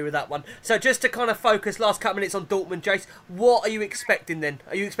 No, I agree with that one. So just to kind of focus last couple of minutes on Dortmund, Jace, what are you expecting then?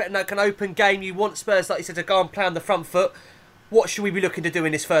 Are you expecting an open game? You want Spurs, like you said, to go and play on the front foot. What should we be looking to do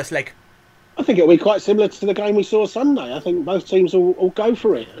in this first leg? I think it'll be quite similar to the game we saw Sunday. I think both teams will go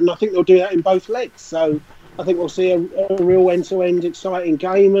for it, and I think they'll do that in both legs. So I think we'll see a real end-to-end exciting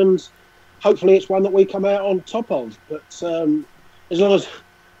game, and hopefully it's one that we come out on top of. But as long as,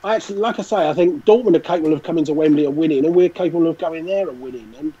 I think Dortmund are capable of coming to Wembley and winning, and we're capable of going there and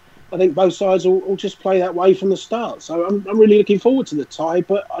winning. And I think both sides will just play that way from the start. So I'm really looking forward to the tie,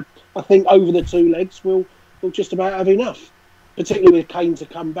 but I think over the two legs we'll just about have enough, particularly with Kane to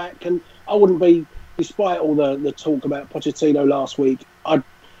come back. And I wouldn't be, despite all the talk about Pochettino last week, I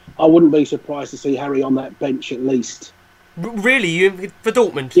wouldn't be surprised to see Harry on that bench at least. Really? For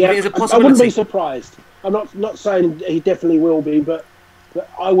Dortmund? Yeah, Is it a possibility? I wouldn't be surprised. I'm not saying he definitely will be, but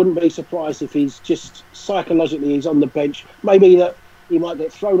I wouldn't be surprised if he's just psychologically he's on the bench. Maybe that he might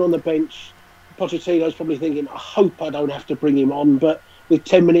get thrown on the bench. Pochettino's probably thinking, I hope I don't have to bring him on, but with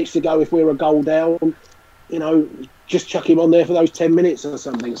 10 minutes to go, if we're a goal down, just chuck him on there for those 10 minutes or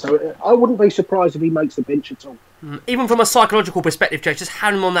something. So I wouldn't be surprised if he makes the bench at all. Even from a psychological perspective, Joe, just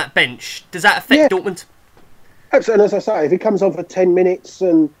having him on that bench, does that affect Dortmund? Absolutely. And as I say, if he comes on for 10 minutes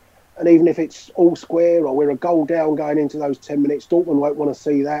and even if it's all square or we're a goal down going into those 10 minutes, Dortmund won't want to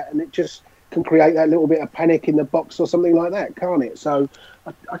see that, and it just can create that little bit of panic in the box or something like that, can't it? So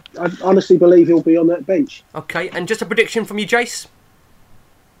I honestly believe he'll be on that bench. Okay, and just a prediction from you, Jace?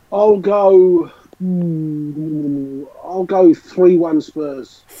 I'll go 3-1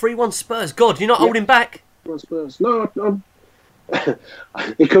 Spurs. 3-1 Spurs. God, you're not holding back. 3-1 Spurs. No,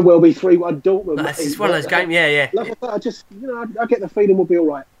 it could well be 3-1 Dortmund. No, it's one of those games, yeah. Like I said, I get the feeling we'll be all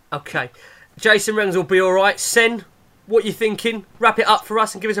right. Okay. Jason Reynolds will be all right. Sen, what you thinking? Wrap it up for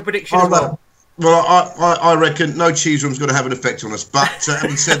us and give us a prediction as well. Well, I reckon no cheese room's going to have an effect on us. But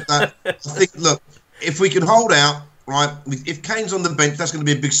having said that, I think, look, if we can hold out, right, if Kane's on the bench, that's going to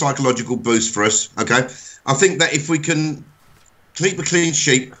be a big psychological boost for us, okay? I think that if we can keep a clean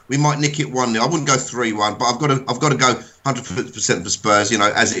sheet, we might nick it 1-0. I wouldn't go 3-1, but I've got to go 100% for Spurs,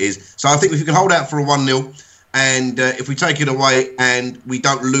 as it is. So I think if we can hold out for a 1-0, and if we take it away and we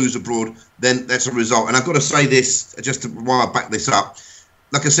don't lose abroad, then that's a result. And I've got to say this, just while I back this up,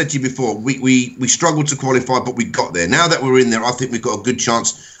 like I said to you before, we struggled to qualify, but we got there. Now that we're in there, I think we've got a good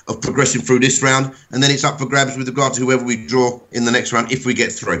chance of progressing through this round, and then it's up for grabs with regard to whoever we draw in the next round if we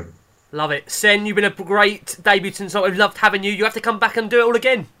get through. Love it. Sen, you've been a great debutant, so I've loved having you. You have to come back and do it all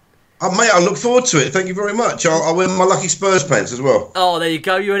again. Oh, mate, I look forward to it. Thank you very much. I'll wear my lucky Spurs pants as well. Oh, there you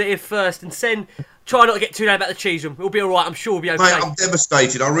go. You heard it here first. And Sen, try not to get too down about the cheese room. We'll be all right. I'm sure we'll be okay. Mate, I'm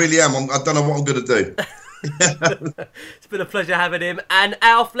devastated. I really am. I don't know what I'm going to do. It's been a pleasure having him. And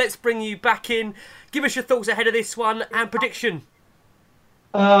Alf, let's bring you back in. Give us your thoughts ahead of this one and prediction.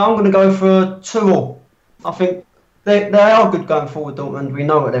 I'm going to go for a 2-2. I think they are good going forward, Dortmund. We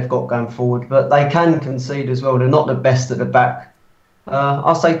know what they've got going forward, but they can concede as well. They're not the best at the back.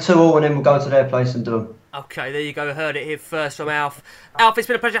 I'll say 2-2 and then we'll go to their place and do them. Okay, there you go. Heard it here first from Alf. Alf, it's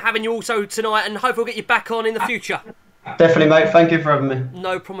been a pleasure having you also tonight, and hopefully we'll get you back on in the future. Definitely, mate. Thank you for having me.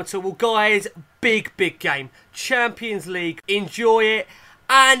 No problem at all. Well, guys, big game. Champions League. Enjoy it.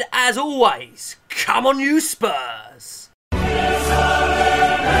 And as always, come on you Spurs!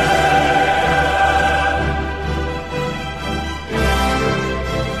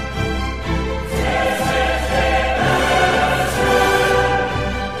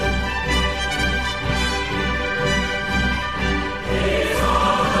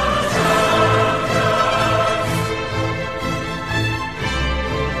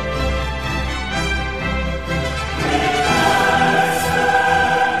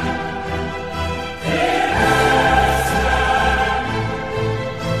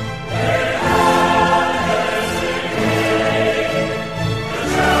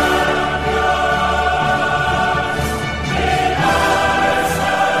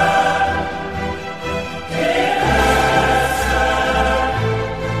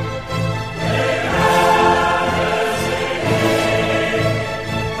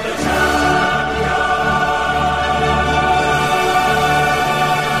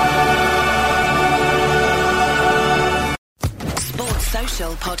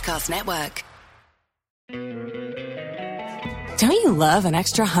 Podcast Network. Don't you love an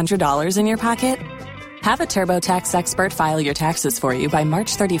extra $100 in your pocket? Have a TurboTax expert file your taxes for you by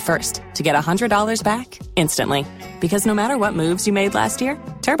March 31st to get $100 back instantly. Because no matter what moves you made last year,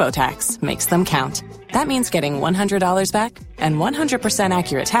 TurboTax makes them count. That means getting $100 back and 100%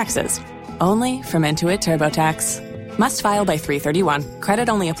 accurate taxes only from Intuit TurboTax. Must file by 3/31. Credit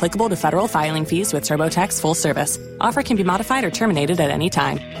only applicable to federal filing fees with TurboTax full service. Offer can be modified or terminated at any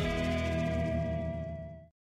time.